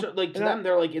 They just, like, to them,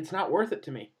 they're like, it's not worth it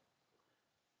to me.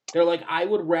 They're like, I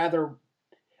would rather,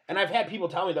 and I've had people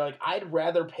tell me, they're like, I'd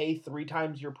rather pay 3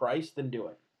 times your price than do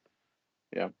it.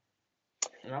 Yeah.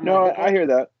 No, like, okay. I hear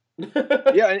that.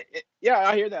 Yeah,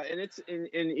 I hear that, and it's and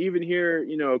even here,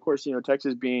 of course,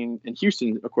 Texas being in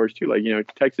Houston, of course, too, like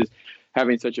Texas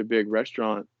having such a big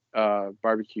restaurant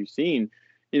barbecue scene,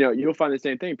 you'll find the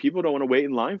same thing. People don't want to wait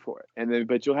in line for it,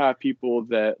 but you'll have people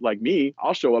that, like me,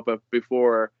 I'll show up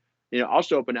before. I'll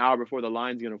show up an hour before the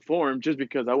line's going to form just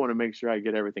because I want to make sure I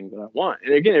get everything that I want.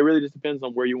 And again, it really just depends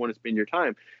on where you want to spend your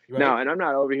time. Right. Now, and I'm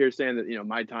not over here saying that,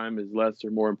 my time is less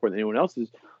or more important than anyone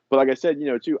else's. But like I said,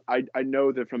 too, I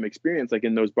know that from experience, like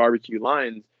in those barbecue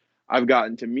lines, I've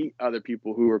gotten to meet other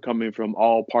people who are coming from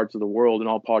all parts of the world and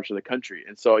all parts of the country.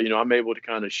 And so, I'm able to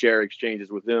kind of share exchanges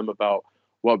with them about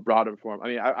what brought them for them. I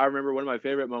mean, I remember one of my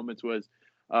favorite moments was,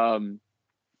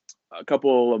 a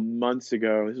couple of months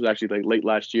ago, this was actually like late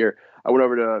last year, I went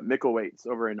over to Mickelwait's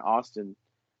over in Austin.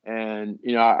 And,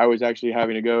 I was actually I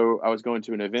was going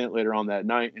to an event later on that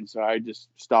night. And so I just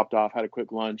stopped off, had a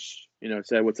quick lunch,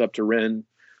 said what's up to Ren,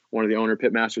 one of the owner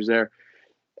pitmasters there.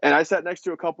 And I sat next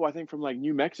to a couple, I think from like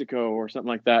New Mexico or something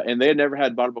like that. And they had never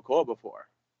had barbacoa before.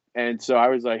 And so I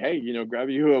was like, hey, grab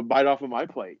you a bite off of my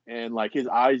plate. And like his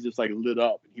eyes just like lit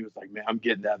up. And he was like, man, I'm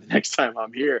getting that the next time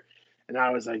I'm here. And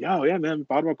I was like, oh, yeah, man,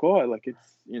 barbacoa. Like, it's,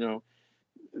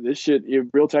 this shit,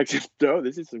 real Texas dough,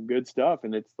 this is some good stuff.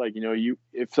 And it's like,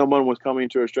 if someone was coming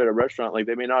to a straight up restaurant, like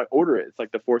they may not order it. It's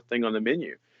like the fourth thing on the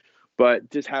menu.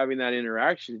 But just having that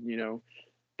interaction,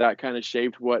 that kind of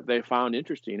shaped what they found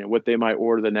interesting and what they might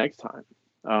order the next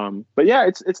time. But yeah,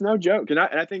 it's no joke. And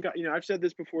I think, I've said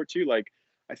this before too. Like,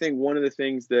 I think one of the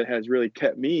things that has really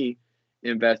kept me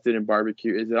invested in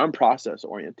barbecue is that I'm process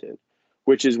oriented,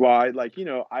 which is why, like,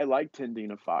 I like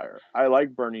tending a fire. I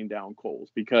like burning down coals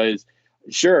because,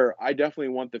 sure, I definitely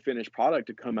want the finished product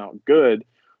to come out good,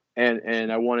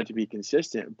 and I want it to be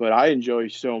consistent. But I enjoy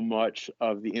so much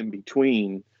of the in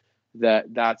between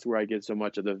that's where I get so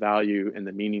much of the value and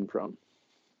the meaning from.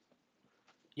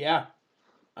 Yeah,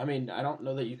 I mean, I don't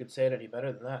know that you could say it any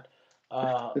better than that.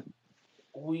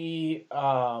 We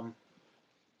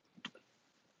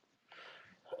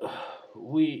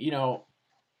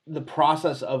the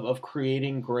process of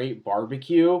creating great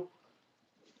barbecue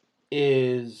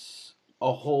is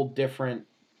a whole different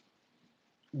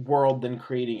world than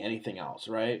creating anything else,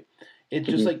 right? It's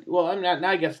just like, well, I'm not,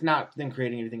 I guess not than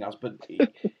creating anything else, but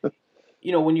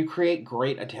when you create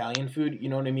great Italian food, you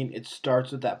know what I mean? It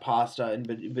starts with that pasta,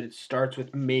 but it starts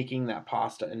with making that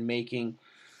pasta and making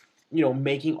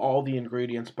all the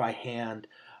ingredients by hand.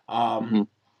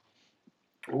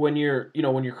 When you're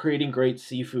creating great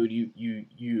seafood,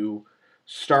 you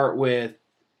start with,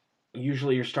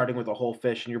 usually you're starting with a whole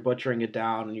fish and you're butchering it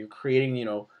down and you're creating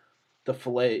the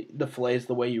fillets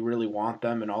the way you really want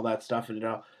them and all that stuff, and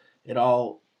it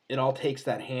all takes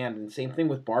that hand. And same thing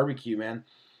with barbecue, man.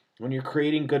 When you're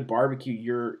creating good barbecue,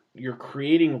 you're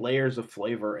creating layers of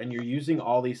flavor and you're using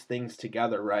all these things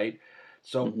together, right?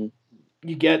 So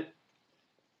you get,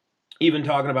 even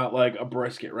talking about like a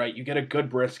brisket, right? You get a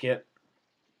good brisket,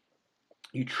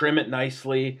 you trim it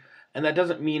nicely, and that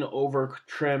doesn't mean over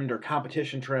trimmed or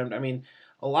competition trimmed. I mean,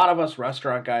 a lot of us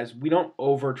restaurant guys, we don't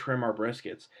over trim our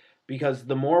briskets because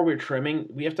the more we're trimming,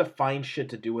 we have to find shit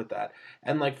to do with that.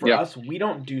 And like for us, we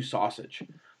don't do sausage.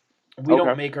 We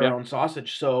don't make our own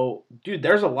sausage. So, dude,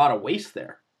 there's a lot of waste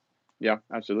there. Yeah,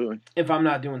 absolutely. If I'm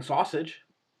not doing sausage.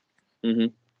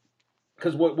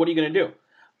 Because what are you going to do?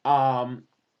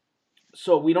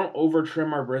 So we don't over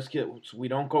trim our brisket. So we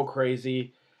don't go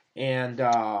crazy. And,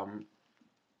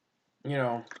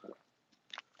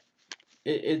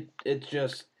 it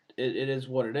just, it is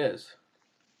what it is.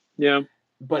 Yeah.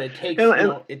 But it takes,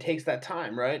 it takes that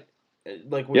time, right?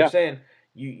 Like we were saying,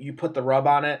 you put the rub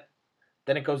on it,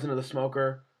 then it goes into the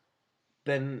smoker,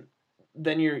 then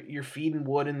you're feeding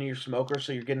wood into your smoker,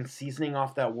 so you're getting seasoning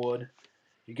off that wood,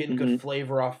 you're getting good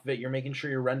flavor off of it, you're making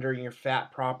sure you're rendering your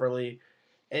fat properly,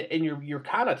 and you're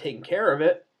kind of taking care of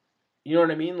it. You know what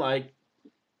I mean? Like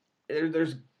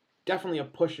there's definitely a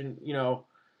push in,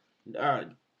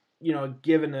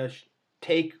 giving a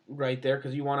take right there,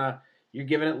 because you're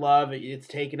giving it love, it's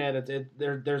taking it.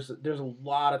 There's a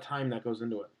lot of time that goes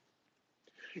into it.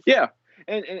 Yeah.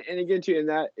 And again too, in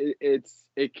that it's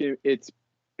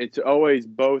always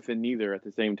both and neither at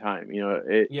the same time.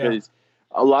 Because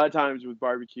a lot of times with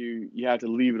barbecue, you have to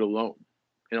leave it alone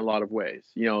in a lot of ways.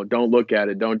 Don't look at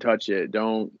it, don't touch it,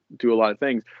 don't do a lot of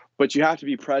things, but you have to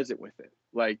be present with it.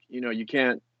 Like, you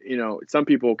can't. Some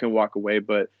people can walk away,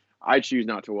 but I choose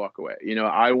not to walk away.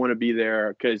 I want to be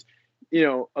there because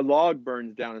a log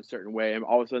burns down a certain way, and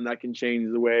all of a sudden that can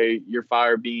change the way your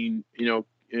fire being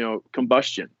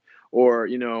combustion. Or,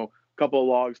 a couple of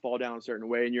logs fall down a certain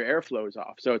way and your air flows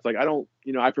off. So it's like,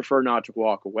 I prefer not to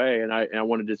walk away, and I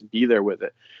want to just be there with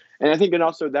it. And I think,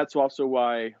 that's also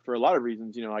why, for a lot of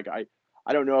reasons, like I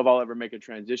don't know if I'll ever make a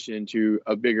transition to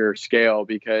a bigger scale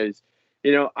because,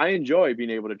 I enjoy being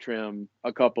able to trim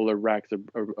a couple of racks of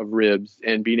ribs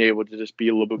and being able to just be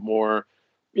a little bit more,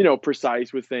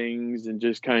 precise with things and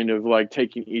just kind of like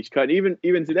taking each cut. Even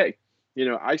today,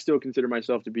 I still consider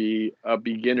myself to be a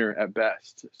beginner at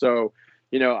best. So,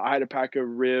 I had a pack of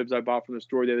ribs I bought from the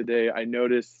store the other day. I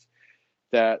noticed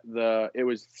that it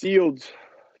was sealed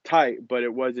tight, but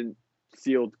it wasn't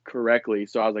sealed correctly.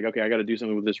 So I was like, okay, I got to do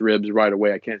something with this ribs right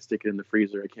away. I can't stick it in the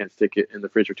freezer. I can't stick it in the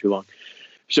fridge for too long.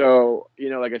 So,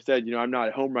 like I said, I'm not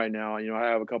at home right now. I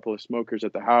have a couple of smokers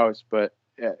at the house, but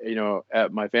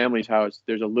at my family's house,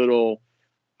 there's a little,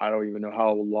 I don't even know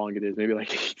how long it is. Maybe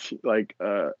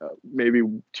maybe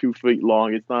 2 feet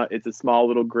long. It's a small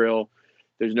little grill.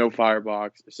 There's no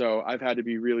firebox. So I've had to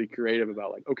be really creative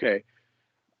about like, okay,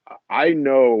 I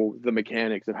know the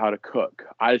mechanics of how to cook.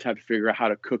 I just have to figure out how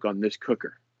to cook on this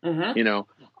cooker.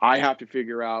 I have to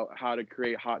figure out how to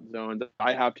create hot zones.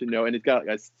 I have to know, and it's got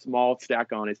like a small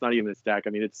stack on it. It's not even a stack.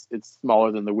 I mean, it's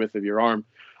smaller than the width of your arm.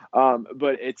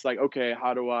 But it's like, okay,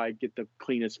 how do I get the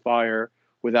cleanest fire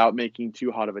without making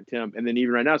too hot of a temp. And then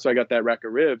even right now, so I got that rack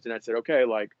of ribs, and I said, okay,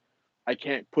 like I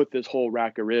can't put this whole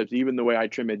rack of ribs, even the way I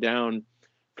trim it down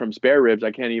from spare ribs.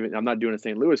 I'm not doing a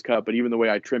St. Louis cut, but even the way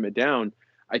I trim it down,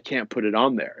 I can't put it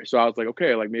on there. So I was like,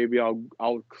 okay, like maybe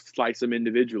I'll slice them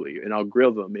individually and I'll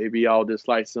grill them. Maybe I'll just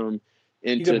slice them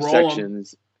into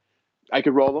sections. I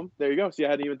could roll them. There you go. See, I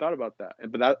hadn't even thought about that.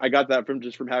 But I got that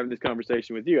from having this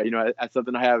conversation with you. That's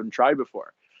something I haven't tried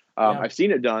before. I've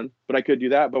seen it done, but I could do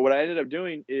that. But what I ended up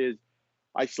doing is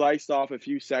I sliced off a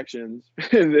few sections,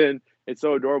 and then it's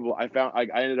so adorable. I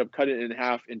ended up cutting it in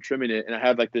half and trimming it, and I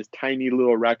had like this tiny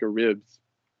little rack of ribs.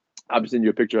 I'll send you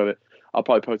a picture of it. I'll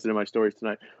probably post it in my stories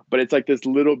tonight. But it's like this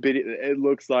little bitty. It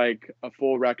looks like a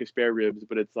full rack of spare ribs,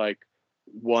 but it's like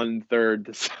 1/3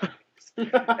 the size.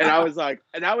 and I was like,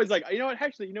 you know what?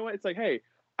 Actually, you know what? It's like, hey,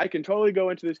 I can totally go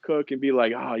into this cook and be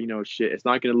like, shit, it's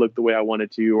not going to look the way I want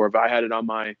it to. Or if I had it on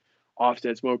my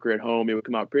offset smoker at home, it would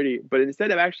come out pretty. But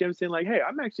instead of actually, I'm saying like, hey,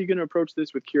 I'm actually going to approach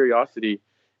this with curiosity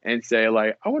and say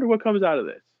like, I wonder what comes out of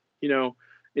this,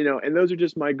 and those are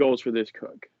just my goals for this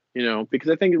cook, because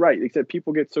I think you're right. Except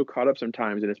people get so caught up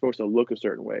sometimes, and it's supposed to look a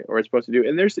certain way, or it's supposed to do.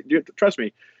 And trust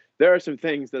me, there are some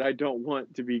things that I don't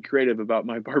want to be creative about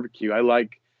my barbecue. I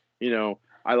like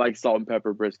salt and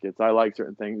pepper briskets. I like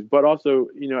certain things, but also,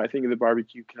 I think the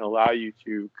barbecue can allow you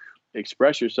to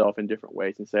express yourself in different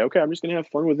ways and say, okay, I'm just going to have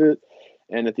fun with it.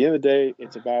 And at the end of the day,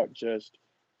 it's about just,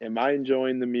 am I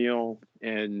enjoying the meal?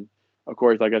 And of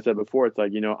course, like I said before, it's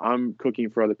like, I'm cooking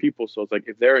for other people. So it's like,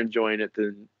 if they're enjoying it,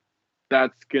 then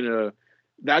that's going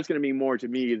to mean more to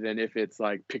me than if it's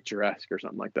like picturesque or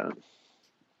something like that.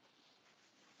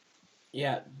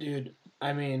 Yeah, dude.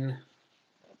 I mean,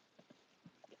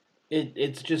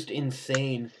 it's just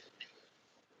insane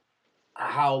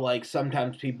how like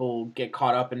sometimes people get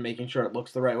caught up in making sure it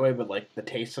looks the right way, but like the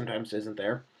taste sometimes isn't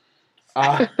there.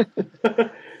 But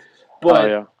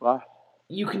yeah. Wow.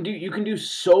 you can do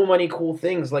so many cool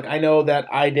things. Like I know that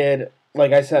I did,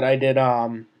 like I said,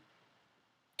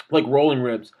 like rolling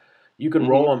ribs. You can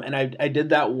roll them, and I did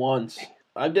that once.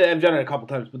 I've done it a couple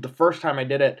times, but the first time I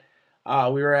did it,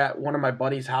 we were at one of my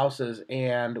buddy's houses,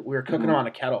 and we were cooking them on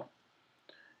a kettle.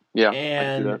 Yeah,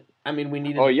 and I mean, we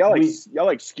needed. Oh,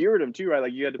 y'all skewered them too, right?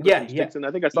 Like you had to put some sticks in.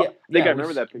 I think I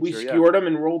remember that picture. We skewered them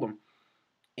and rolled them,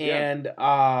 and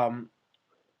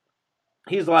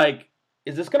he's like,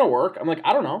 "Is this gonna work?" I'm like,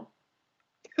 "I don't know.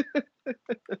 I'm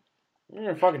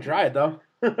gonna fucking try it though."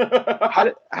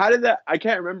 How did that? I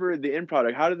can't remember the end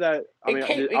product. How did that?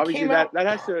 Obviously that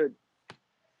has to.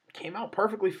 Came out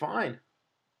perfectly fine.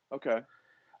 Okay.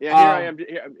 Yeah, here I am.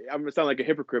 I'm gonna sound like a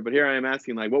hypocrite, but here I am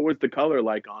asking, like, what was the color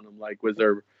like on them? Like, was it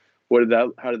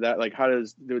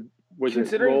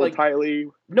roll tightly?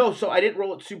 No, so I didn't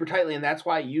roll it super tightly, and that's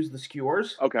why I used the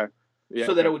skewers. Okay. Yeah.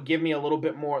 So that it would give me a little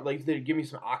bit more, like, they'd give me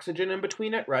some oxygen in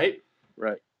between it, right?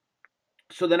 Right.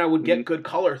 So then I would get good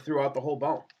color throughout the whole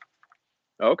bone.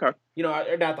 Okay. Not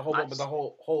the whole bone, but the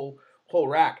whole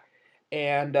rack,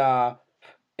 and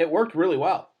it worked really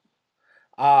well.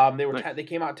 They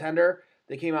came out tender.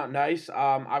 They came out nice.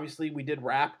 Obviously, we did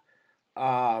wrap,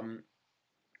 and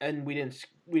we didn't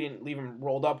leave them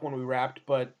rolled up when we wrapped,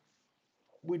 but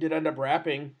we did end up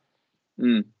wrapping,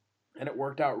 and it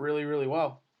worked out really, really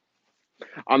well.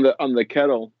 On the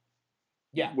kettle,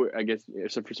 yeah. I guess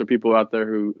so for some people out there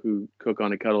who cook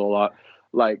on a kettle a lot,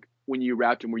 like when you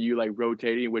wrapped them, were you like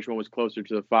rotating which one was closer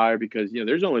to the fire because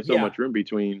there's only so much room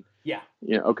between. Yeah.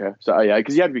 Yeah. Okay. So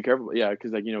because you have to be careful. Yeah,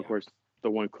 because of course. The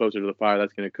one closer to the fire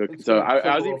that's going to cook. So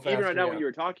I was even right now when you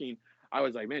were talking, I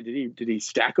was like, man, did he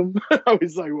stack them? I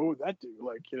was like, what would that do?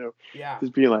 Like,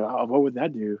 just being like, oh, what would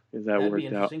that do? Is that That'd worked be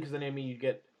interesting out? because then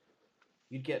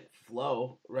you'd get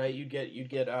flow, right? You'd get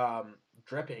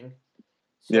dripping.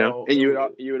 So and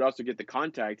you would also get the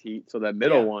contact heat, so that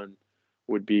middle one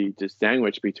would be just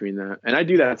sandwiched between that. And I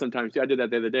do that sometimes too. I did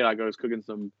that the other day. Like I was cooking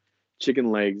some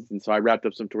chicken legs, and so I wrapped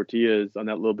up some tortillas on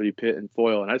that little bitty pit in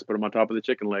foil, and I just put them on top of the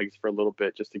chicken legs for a little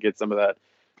bit just to get some of that,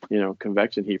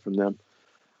 convection heat from them.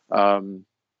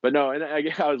 But no, and I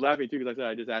was laughing too because I said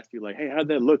I just asked you like, hey, how'd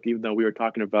that look? Even though we were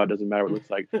talking about it doesn't matter what it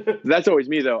looks like. That's always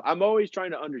me though. I'm always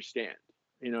trying to understand.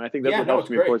 I think that's what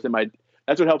helps me, of course,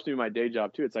 that's what helps me in my day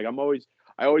job too. It's like I always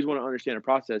want to understand a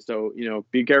process. So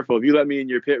be careful if you let me in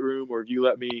your pit room or if you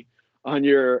let me in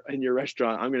your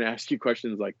restaurant, I'm going to ask you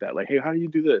questions like that. Like, hey, how do you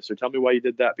do this? Or tell me why you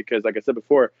did that. Because like I said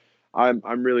before, I'm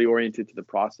really oriented to the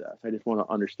process. I just want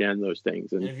to understand those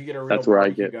things. And if you get a real that's where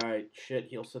barbecue guy,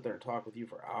 he'll sit there and talk with you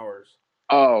for hours.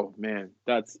 Oh man.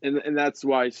 That's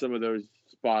why some of those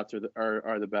spots are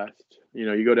the best.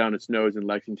 You go down to Snow's in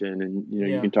Lexington and,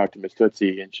 you can talk to Miss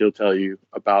Tootsie and she'll tell you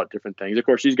about different things. Of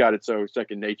course, she's got it so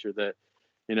second nature that,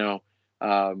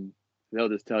 they'll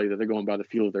just tell you that they're going by the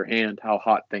feel of their hand, how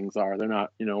hot things are. They're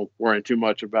not, worrying too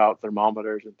much about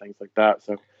thermometers and things like that.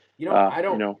 So, I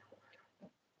don't. you know,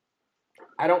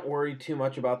 I don't worry too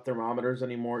much about thermometers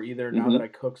anymore either. Now hmm that I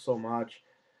cook so much,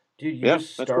 dude, you yeah,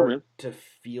 just that's cool, man. start to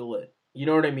feel it. You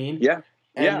know what I mean? Yeah,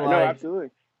 And yeah, no, like absolutely.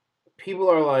 people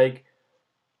are like,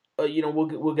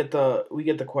 we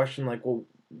get the question like, well,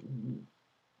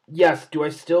 yes, do I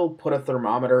still put a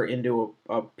thermometer into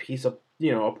a piece of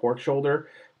a pork shoulder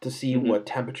to see hmm what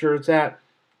temperature it's at?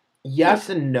 Yeah, Yes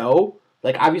and no.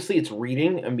 Like obviously it's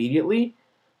reading immediately,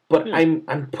 but yeah,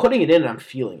 I'm putting it in and I'm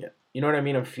feeling it. You know what I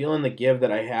mean? I'm feeling the give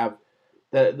that I have,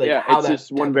 that like yeah. how It's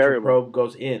just that one temperature variable. probe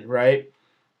goes in, right?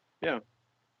 Yeah,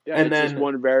 yeah. And It's just then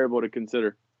one variable to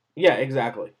consider. yeah,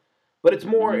 exactly. But hmm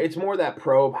it's more that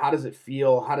probe. How does it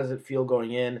feel? How does it feel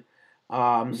going in?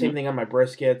 hmm Same thing on my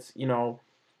briskets.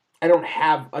 I don't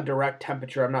have a direct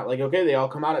temperature. I'm not like, okay, they all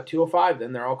come out at 205,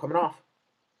 then they're all coming off.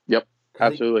 Yep,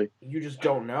 Because absolutely. you just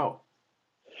don't know.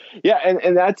 Yeah,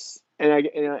 and that's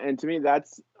and to me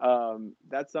that's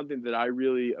something that I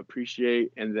really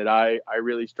appreciate and that I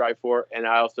really strive for. And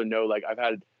I also know, like, I've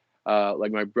had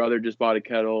like my brother just bought a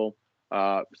kettle.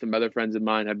 Some other friends of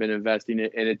mine have been investing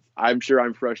it, and I'm sure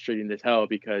I'm frustrating as hell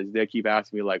because they keep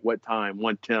asking me like what time,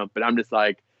 what temp, but I'm just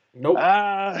like, Nope.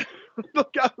 ah,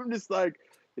 look, I'm just like,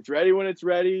 it's ready when it's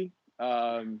ready,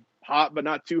 hot but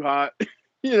not too hot,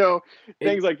 you know,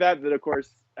 things It like that of course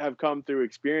have come through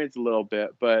experience a little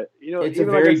bit. But it's a even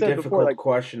like I very said before, difficult like,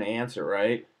 question to answer,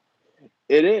 right?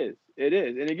 it is,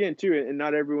 and again too, and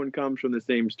not everyone comes from the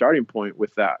same starting point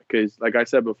with that, because like I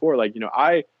said before, like,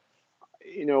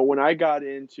 when I got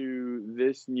into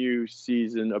this new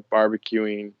season of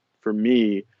barbecuing for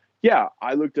me, yeah,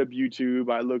 I looked up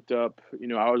YouTube. I looked up,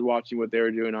 I was watching what they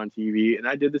were doing on TV, and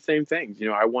I did the same things.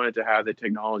 I wanted to have the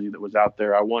technology that was out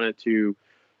there. I wanted to,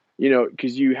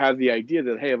 because you have the idea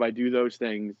that, hey, if I do those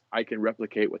things, I can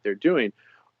replicate what they're doing.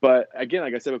 But again,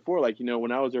 like I said before, like,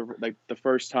 when I was over, like the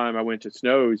first time I went to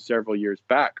Snow's several years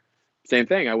back, same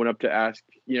thing. I went up to ask,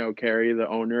 Carrie, the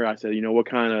owner, I said, what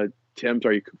kind of temps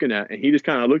are you cooking at? And he just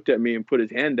kind of looked at me and put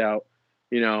his hand out,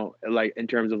 like in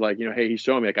terms of like, hey, he's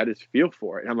showing me, like, I just feel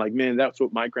for it. And I'm like, man, that's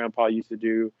what my grandpa used to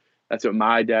do. That's what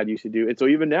my dad used to do. And so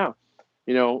even now,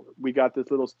 we got this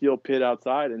little steel pit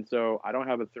outside. And so I don't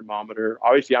have a thermometer.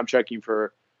 Obviously, I'm checking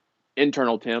for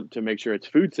internal temp to make sure it's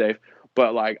food safe.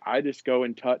 But like, I just go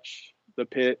and touch the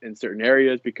pit in certain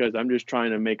areas because I'm just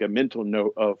trying to make a mental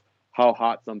note of how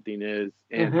hot something is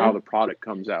and how Mm-hmm. the product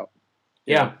comes out,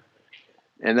 you know? Yeah.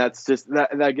 And that's just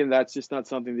that again, that's just not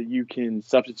something that you can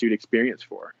substitute experience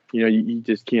for. You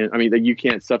just can't, I mean, like, you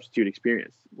can't substitute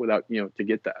experience without, to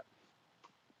get that.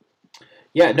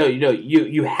 Yeah, no,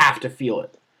 you have to feel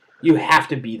it. You have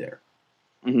to be there.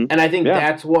 hmm And Yeah. I think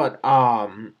that's what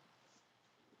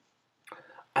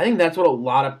a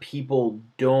lot of people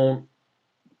don't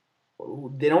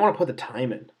want to put the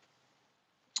time in.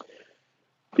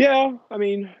 Yeah. I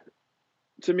mean,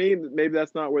 to me, maybe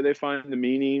that's not where they find the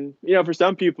meaning. For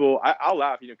some people, I'll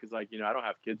laugh, because, like, I don't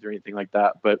have kids or anything like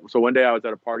that. But so one day I was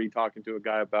at a party talking to a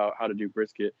guy about how to do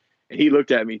brisket, and he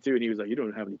looked at me too, and he was like, "You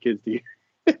don't have any kids, do you?"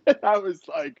 I was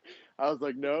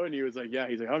like, no, and he was like, yeah.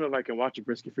 He's like, I don't know if I can watch a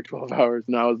brisket for 12 hours,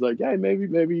 and I was like, yeah, maybe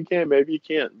you can, maybe you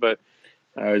can't. But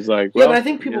I was like, Yeah, but I well,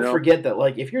 think people forget that,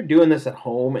 like, if you're doing this at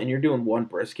home and you're doing one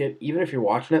brisket, even if you're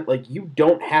watching it, like, you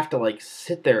don't have to, like,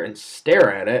 sit there and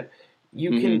stare at it.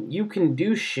 hmm You can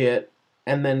do shit,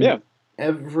 and yeah, then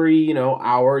every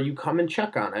hour you come and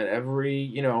check on it. Every.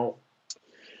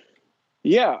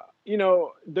 yeah.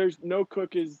 There's no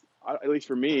cook is, at least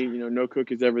for me, no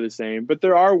cook is ever the same. But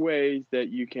there are ways that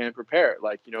you can prepare it,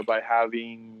 like, by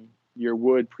having your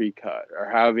wood pre-cut or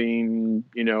having,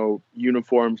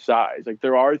 uniform size. Like,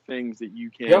 there are things that you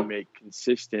can Yep. make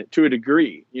consistent to a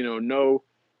degree.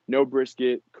 No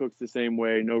brisket cooks the same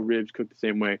way, no ribs cook the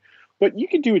same way, but you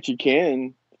can do what you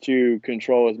can to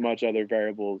control as much other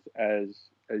variables as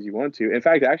you want to. In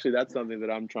fact, actually, that's something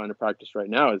that I'm trying to practice right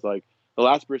now. Is like the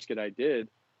last brisket I did,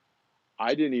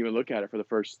 I didn't even look at it for the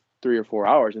first 3 or 4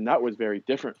 hours, and that was very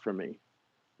different for me.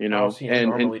 Oh, see, I And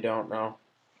normally don't know.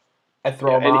 I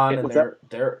throw yeah, them on, and what's that?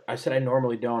 they're. I said I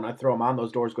normally don't. I throw them on.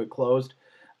 Those doors get closed.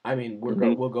 I mean,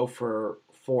 hmm we'll go for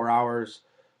 4 hours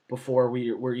before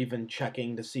we're even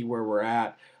checking to see where we're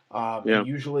at. And Yeah,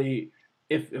 usually,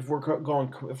 if we're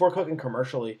cooking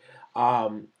commercially,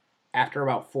 um, after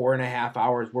about 4.5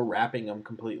 hours, we're wrapping them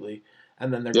completely,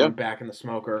 and then they're yeah, going back in the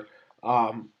smoker.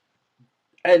 Um,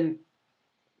 and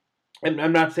and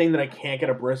I'm not saying that I can't get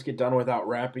a brisket done without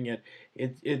wrapping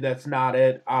it. That's not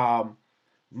it.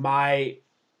 My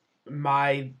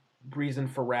my reason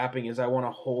for wrapping is I want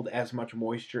to hold as much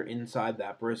moisture inside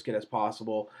that brisket as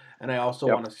possible, and I also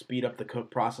Yep. want to speed up the cook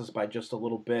process by just a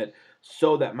little bit,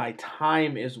 so that my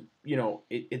time is,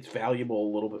 it's valuable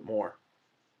a little bit more.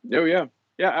 Oh yeah,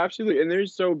 yeah, absolutely. And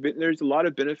there's a lot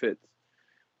of benefits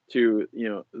to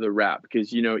the wrap,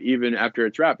 because even after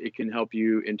it's wrapped, it can help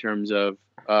you in terms of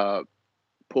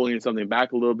pulling something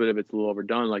back a little bit if it's a little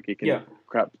overdone. Like it can Yeah.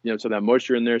 crap, so that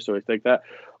moisture in there, so it's like that.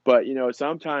 But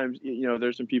sometimes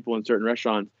there's some people in certain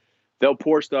restaurants, they'll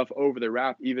pour stuff over the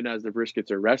wrap even as the briskets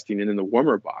are resting and in the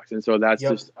warmer box, and so that's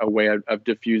Yep. just a way of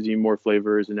diffusing more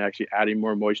flavors and actually adding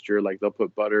more moisture. Like they'll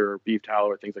put butter or beef tallow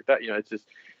or things like that. It's just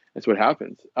that's what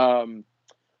happens.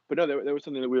 But no, there was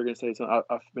something that we were going to say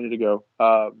a minute ago.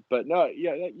 But no,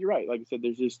 yeah, you're right. Like I said,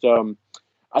 there's just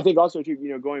I think also too,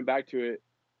 going back to it,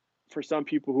 for some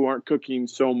people who aren't cooking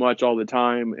so much all the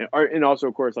time, and also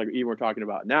of course, like even we're talking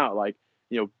about now, like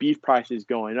beef prices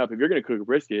going up. If you're going to cook a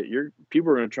brisket,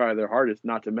 people are going to try their hardest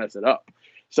not to mess it up.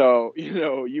 So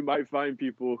you might find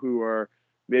people who are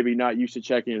maybe not used to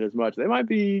checking it as much. They might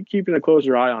be keeping a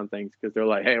closer eye on things because they're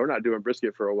like, hey, we're not doing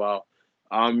brisket for a while.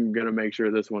 I'm going to make sure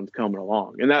this one's coming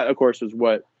along. And that, of course, is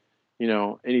what,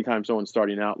 anytime someone's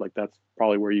starting out, like that's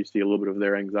probably where you see a little bit of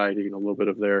their anxiety and a little bit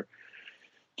of their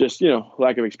just,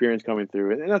 lack of experience coming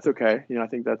through. And that's okay. I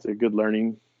think that's a good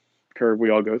learning curve we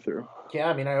all go through. Yeah,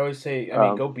 I mean, I always say,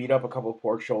 go beat up a couple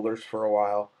pork shoulders for a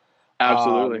while.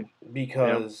 Absolutely.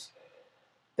 Because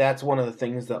that's one of the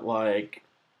things that, like,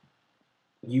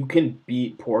 you can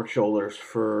beat pork shoulders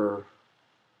for,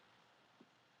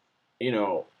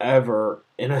 ever,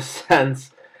 in a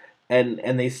sense,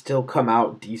 and they still come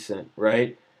out decent,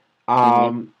 right?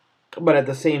 But at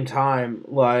the same time,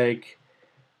 like,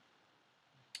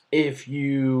 if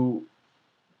you'll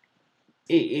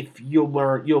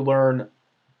learn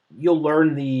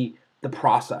the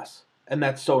process, and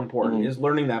that's so important, is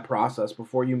learning that process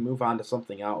before you move on to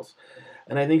something else.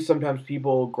 And I think sometimes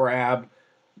people grab,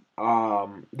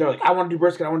 they're like, I want to do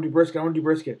brisket,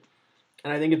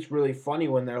 and I think it's really funny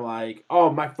when they're like, oh,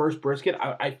 my first brisket,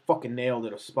 I fucking nailed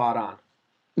it, a spot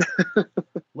on.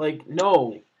 Like,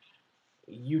 no,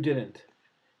 you didn't.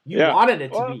 You wanted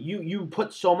it to be. You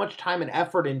put so much time and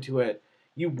effort into it.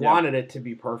 You wanted it to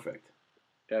be perfect.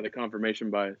 Yeah, the confirmation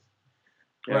bias.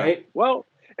 Yeah. Right? Well,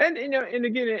 and and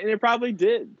again, and it probably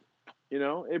did.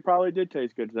 It probably did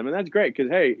taste good to them, and that's great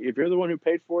because hey, if you're the one who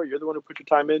paid for it, you're the one who put your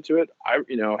time into it.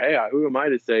 Who am I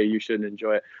to say you shouldn't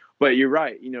enjoy it? But you're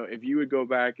right. If you would go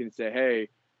back and say, hey,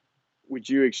 would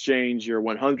you exchange your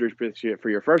 100th brisket for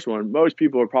your first one? Most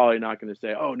people are probably not going to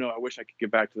say, oh no, I wish I could get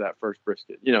back to that first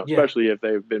brisket. Especially if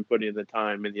they've been putting in the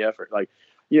time and the effort. Like,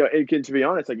 it can, to be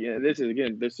honest, like, this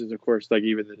is of course like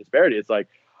even the disparity. It's like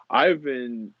I've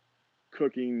been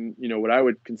cooking, what I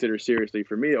would consider seriously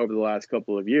for me over the last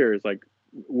couple of years. Like,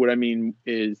 what I mean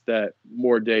is that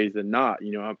more days than not,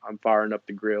 I'm firing up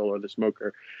the grill or the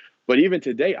smoker. But even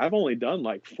today, I've only done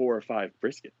like 4 or 5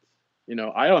 briskets.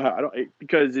 I don't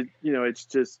because it's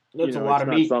just, it's a lot of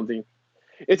not meat. something.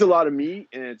 It's a lot of meat,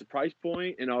 and it's a price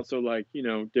point, and also like,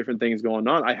 different things going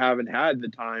on. I haven't had the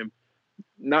time,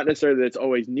 not necessarily that it's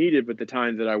always needed, but the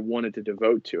time that I wanted to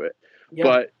devote to it. Yeah.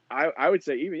 But I would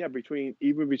say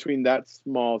between that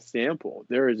small sample,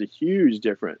 there is a huge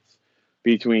difference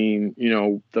between,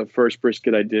 the first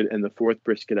brisket I did and the fourth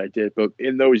brisket I did. But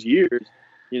in those years,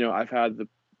 I've had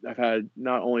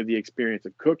not only the experience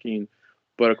of cooking,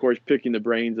 but of course picking the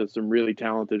brains of some really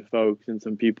talented folks and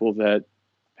some people that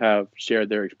have shared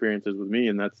their experiences with me,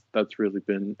 and that's really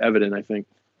been evident, I think.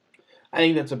 I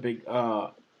think that's a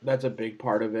big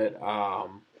part of it.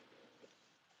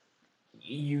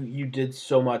 You did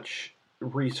so much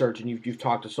research, and you've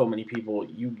talked to so many people.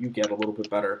 You get a little bit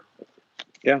better.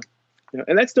 Yeah,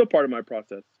 and that's still part of my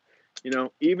process.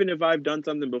 Even if I've done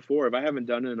something before, if I haven't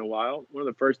done it in a while, one of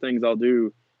the first things I'll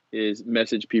do is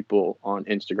message people on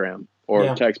Instagram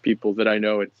or text people that I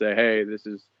know and say, hey, this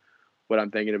is what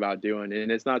I'm thinking about doing. And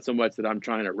it's not so much that I'm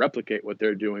trying to replicate what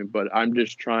they're doing, but I'm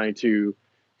just trying to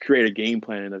create a game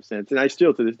plan in a sense. And I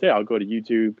still, to this day, I'll go to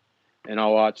YouTube and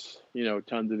I'll watch,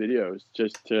 tons of videos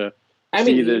just to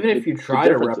even if you try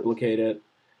to replicate it,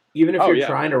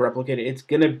 it's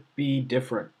going to be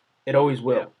different. It always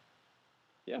will.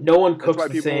 Yeah. No one cooks that's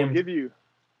why the same. Will give you.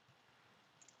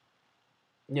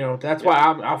 That's why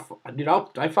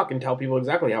I fucking tell people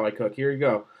exactly how I cook. Here you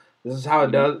go. This is how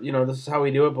it does. This is how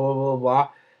we do it. Blah blah blah.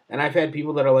 And I've had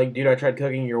people that are like, dude, I tried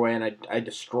cooking your way and I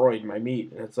destroyed my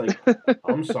meat. And it's like,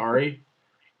 I'm sorry.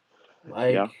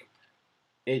 Like,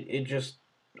 it just,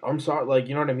 I'm sorry. Like,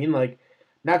 you know what I mean? Like,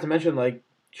 not to mention, like,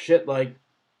 shit, like,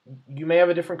 you may have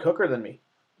a different cooker than me.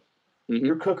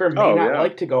 Your cooker may not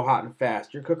like to go hot and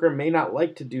fast. Your cooker may not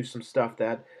like to do some stuff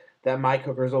that my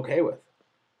cooker is okay with.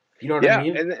 You know what I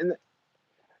mean?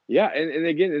 And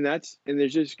again, and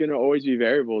there's just going to always be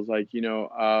variables. Like,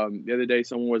 the other day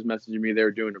someone was messaging me, they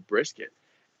were doing a brisket,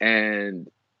 and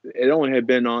it only had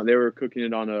been on, they were cooking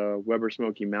it on a Weber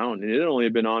Smoky Mountain, and it only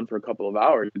had been on for a couple of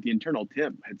hours, but the internal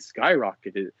temp had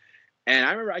skyrocketed. And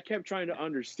I remember I kept trying to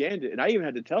understand it, and I even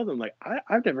had to tell them, like,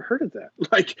 I've never heard of that.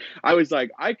 Like, I was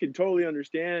like, I could totally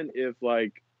understand if,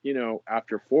 like,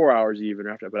 after 4 hours even,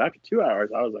 but after 2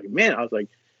 hours, I was like, man,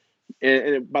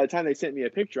 and by the time they sent me a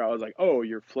picture, I was like, oh,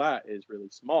 your flat is really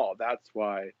small. That's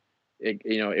why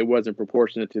it wasn't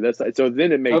proportionate to this. So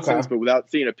then it made sense, but without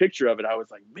seeing a picture of it, I was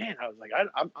like,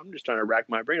 I'm just trying to rack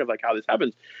my brain of like how this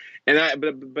happens. And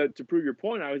but to prove your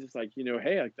point, I was just like,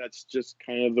 hey, like that's just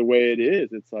kind of the way it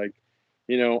is. It's like,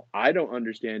 I don't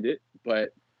understand it,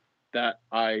 but that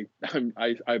I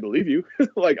believe you.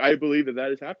 Like, I believe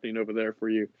that is happening over there for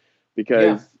you,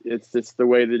 because it's just the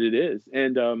way that it is.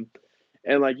 And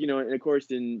like, and of course,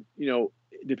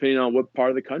 depending on what part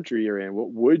of the country you're in,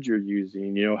 what wood you're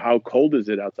using, how cold is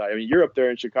it outside? I mean, you're up there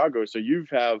in Chicago, so you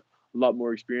have a lot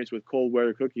more experience with cold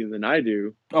weather cooking than I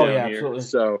do. Oh yeah, here. Absolutely.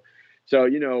 So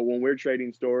when we're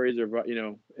trading stories, or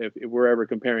if we're ever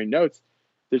comparing notes,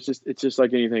 it's just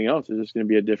like anything else. There's just going to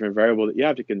be a different variable that you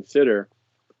have to consider.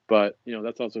 But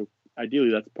that's also,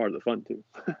 ideally, that's part of the fun too.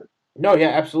 No, yeah,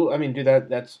 absolutely. I mean, dude,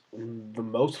 that's the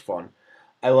most fun.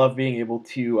 I love being able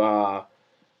to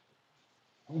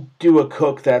do a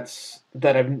cook that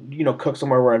I've cooked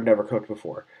somewhere where I've never cooked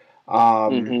before.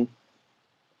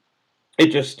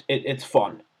 It's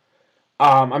fun.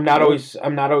 I'm not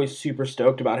always super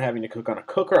stoked about having to cook on a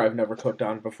cooker I've never cooked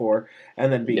on before,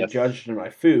 and then being judged in my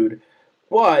food,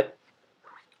 but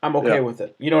I'm okay with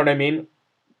it. You know what I mean?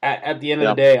 At the end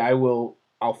of the day,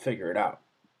 I'll figure it out.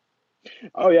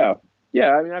 Oh yeah.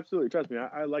 Yeah, I mean, absolutely. Trust me,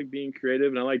 I like being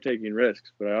creative and I like taking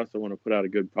risks, but I also want to put out a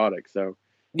good product. So,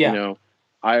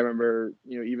 I remember,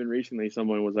 even recently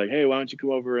someone was like, hey, why don't you come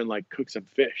over and like cook some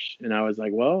fish? And I was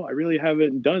like, well, I really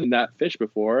haven't done that fish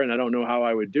before, and I don't know how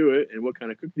I would do it and what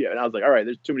kind of cooking. And I was like, all right,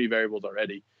 there's too many variables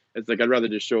already. It's like, I'd rather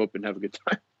just show up and have a good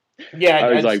time. Yeah,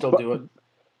 I'd like, still do it.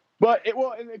 But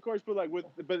and of course, but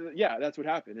yeah, that's what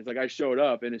happened. It's like I showed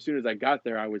up, and as soon as I got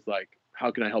there, I was like,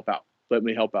 how can I help out? Let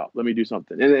me help out. Let me do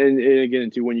something. And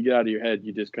again, too, when you get out of your head,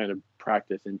 you just kind of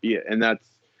practice and be it. And I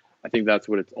think that's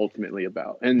what it's ultimately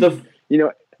about. And go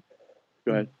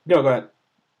ahead. No, go ahead.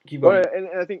 Keep going. And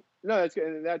I think that's good.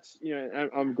 And that's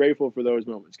I'm grateful for those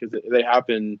moments, because they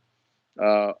happen.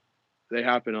 They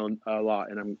happen on a lot,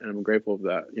 and I'm grateful for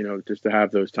that. Just to have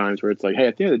those times where it's like, hey,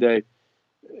 at the end of the day,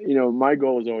 my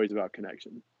goal is always about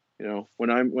connection. When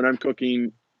I'm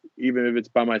cooking, even if it's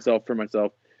by myself, for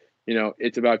myself,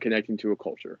 it's about connecting to a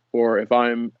culture. Or if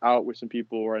I'm out with some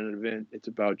people or at an event, it's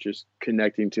about just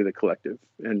connecting to the collective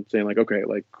and saying like, okay,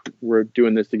 like we're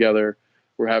doing this together,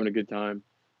 we're having a good time.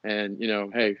 And,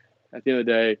 hey, at the end of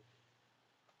the day,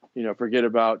 forget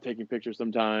about taking pictures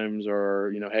sometimes,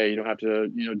 or, hey, you don't have to,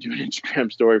 do an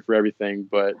Instagram story for everything,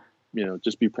 but,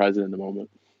 just be present in the moment.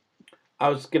 I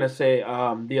was going to say,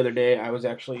 the other day I was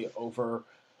actually over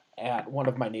at one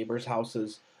of my neighbor's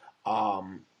houses,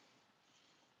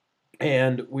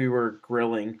 and we were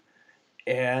grilling,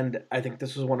 and I think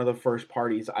this was one of the first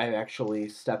parties I actually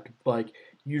stepped, like,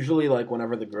 usually, like,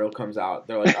 whenever the grill comes out,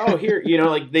 they're like, oh, here,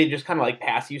 like, they just kind of, like,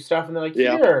 pass you stuff, and they're like,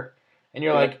 here, and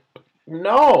you're like,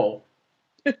 no.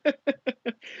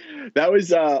 That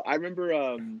was, I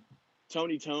remember,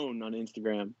 Tony Tone on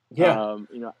Instagram. Yeah.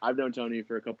 I've known Tony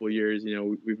for a couple of years.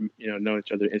 We've known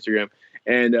each other on Instagram,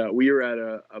 and we were at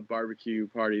a barbecue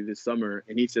party this summer,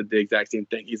 and he said the exact same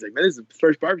thing. He's like, "Man, this is the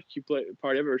first barbecue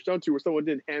party I've ever shown to where someone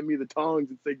didn't hand me the tongs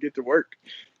and say get to work."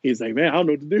 He's like, "Man, I don't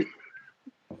know what to do."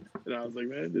 And I was like,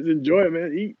 "Man, just enjoy it,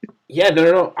 man. Eat." Yeah,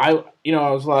 no. I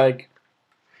was like,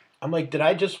 did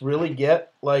I just really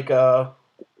get like I'm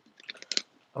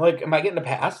like, am I getting a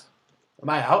pass? Am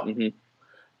I out? Mm-hmm.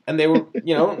 And they were,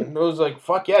 it was like,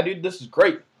 fuck yeah, dude, this is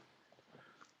great.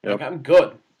 Yep. Like, I'm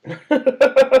good.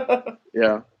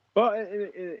 Yeah. Well,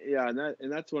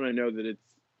 and that's when I know that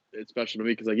it's special to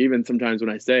me, because like even sometimes when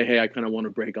I say, hey, I kind of want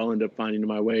to break, I'll end up finding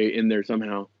my way in there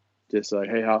somehow. Just like,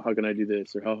 hey, how can I do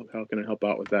this, or how can I help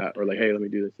out with that, or like, hey, let me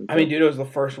do this. I mean, dude, it was the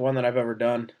first one that I've ever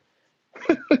done.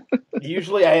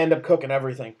 Usually, I end up cooking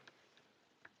everything.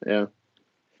 Yeah.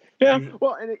 Yeah,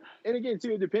 well, and again,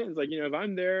 too, it depends. Like, if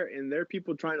I'm there and there are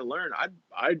people trying to learn,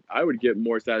 I would get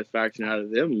more satisfaction out of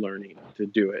them learning to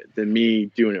do it than me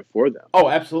doing it for them. Oh,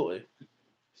 absolutely.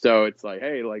 So it's like,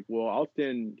 hey, like, well, I'll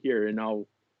stand here and I'll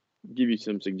give you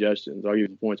some suggestions. I'll give you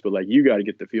some points, but like, you got to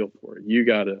get the feel for it. You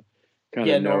got to kind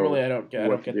Yeah, of know normally I don't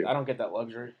what to do. get that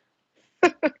luxury.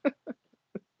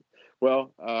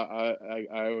 Well,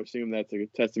 I assume that's a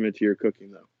testament to your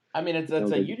cooking, though. I mean, it's It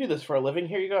sounds like you do this for a living.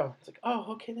 Here you go. It's like,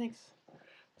 oh, okay, thanks. Thanks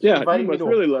for yeah, you inviting me must to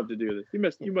really love to do this.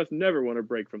 You must never want to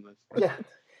break from this. yeah.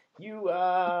 You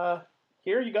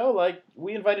here you go. Like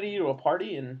we invited you to a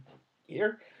party and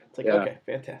here it's like Yeah. okay,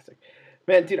 fantastic.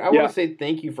 Man, dude, I want Yeah. to say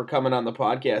thank you for coming on the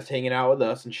podcast, hanging out with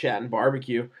us and chatting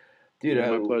barbecue. Dude,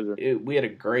 My pleasure. We had a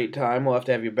great time. We'll have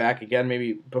to have you back again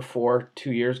maybe before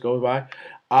 2 years go by.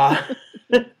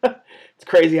 It's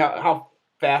crazy how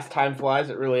fast time flies.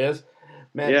 It really is.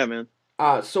 Man. Yeah, man.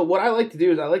 So what I like to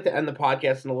do is I like to end the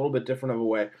podcast in a little bit different of a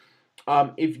way.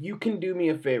 If you can do me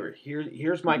a favor,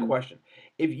 here's my question.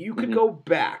 If you could go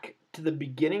back to the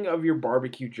beginning of your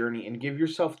barbecue journey and give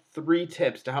yourself 3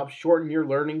 tips to help shorten your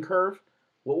learning curve,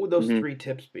 what would those 3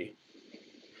 tips be?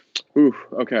 Ooh,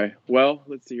 okay. Well,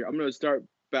 let's see here. I'm going to start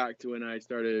back to when I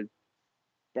started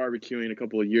barbecuing a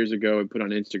couple of years ago and put on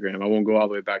Instagram. I won't go all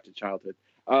the way back to childhood.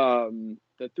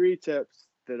 The 3 tips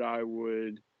that I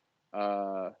would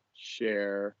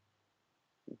share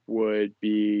would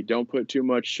be don't put too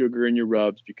much sugar in your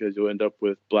rubs because you'll end up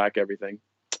with black everything.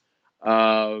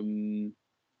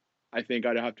 I think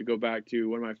I'd have to go back to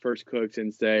one of my first cooks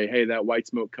and say, hey, that white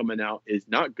smoke coming out is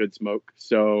not good smoke.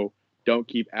 So don't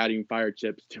keep adding fire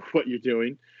chips to what you're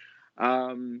doing.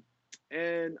 And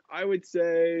I would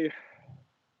say,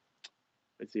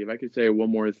 let's see, if I could say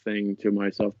one more thing to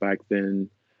myself back then,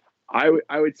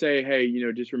 I would say, hey,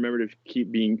 just remember to keep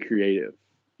being creative.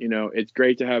 It's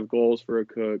great to have goals for a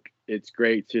cook. It's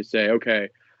great to say, okay,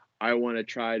 I want to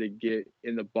try to get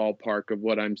in the ballpark of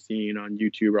what I'm seeing on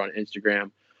YouTube or on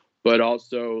Instagram, but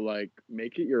also like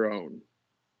make it your own.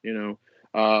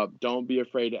 Don't be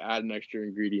afraid to add an extra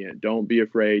ingredient. Don't be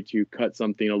afraid to cut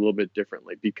something a little bit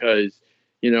differently because,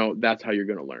 that's how you're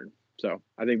going to learn. So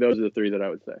I think those are the 3 that I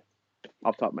would say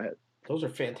off the top of my head. Those are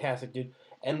fantastic, dude.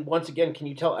 And once again, can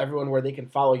you tell everyone where they can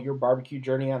follow your barbecue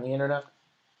journey on the internet?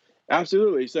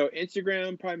 Absolutely. So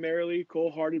Instagram primarily,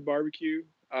 Cold Hearted Barbecue.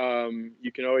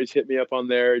 You can always hit me up on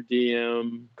there,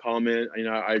 DM, comment.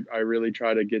 I really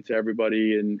try to get to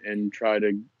everybody and try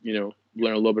to,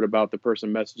 learn a little bit about the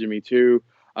person messaging me too.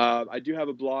 I do have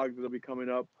a blog that'll be coming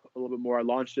up a little bit more. I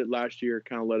launched it last year,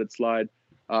 kind of let it slide,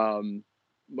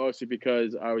 mostly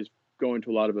because I was going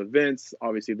to a lot of events.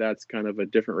 Obviously, that's kind of a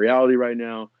different reality right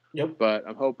now. Yep. But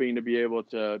I'm hoping to be able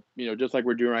to, just like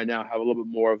we're doing right now, have a little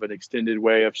bit more of an extended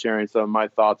way of sharing some of my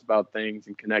thoughts about things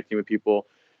and connecting with people.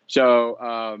 So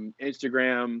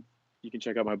Instagram, you can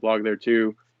check out my blog there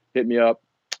too. Hit me up.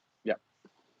 Yeah.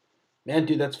 Man,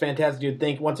 dude, that's fantastic,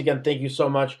 dude. Once again, thank you so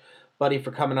much, buddy,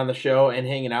 for coming on the show and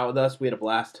hanging out with us. We had a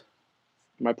blast.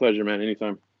 My pleasure, man.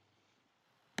 Anytime.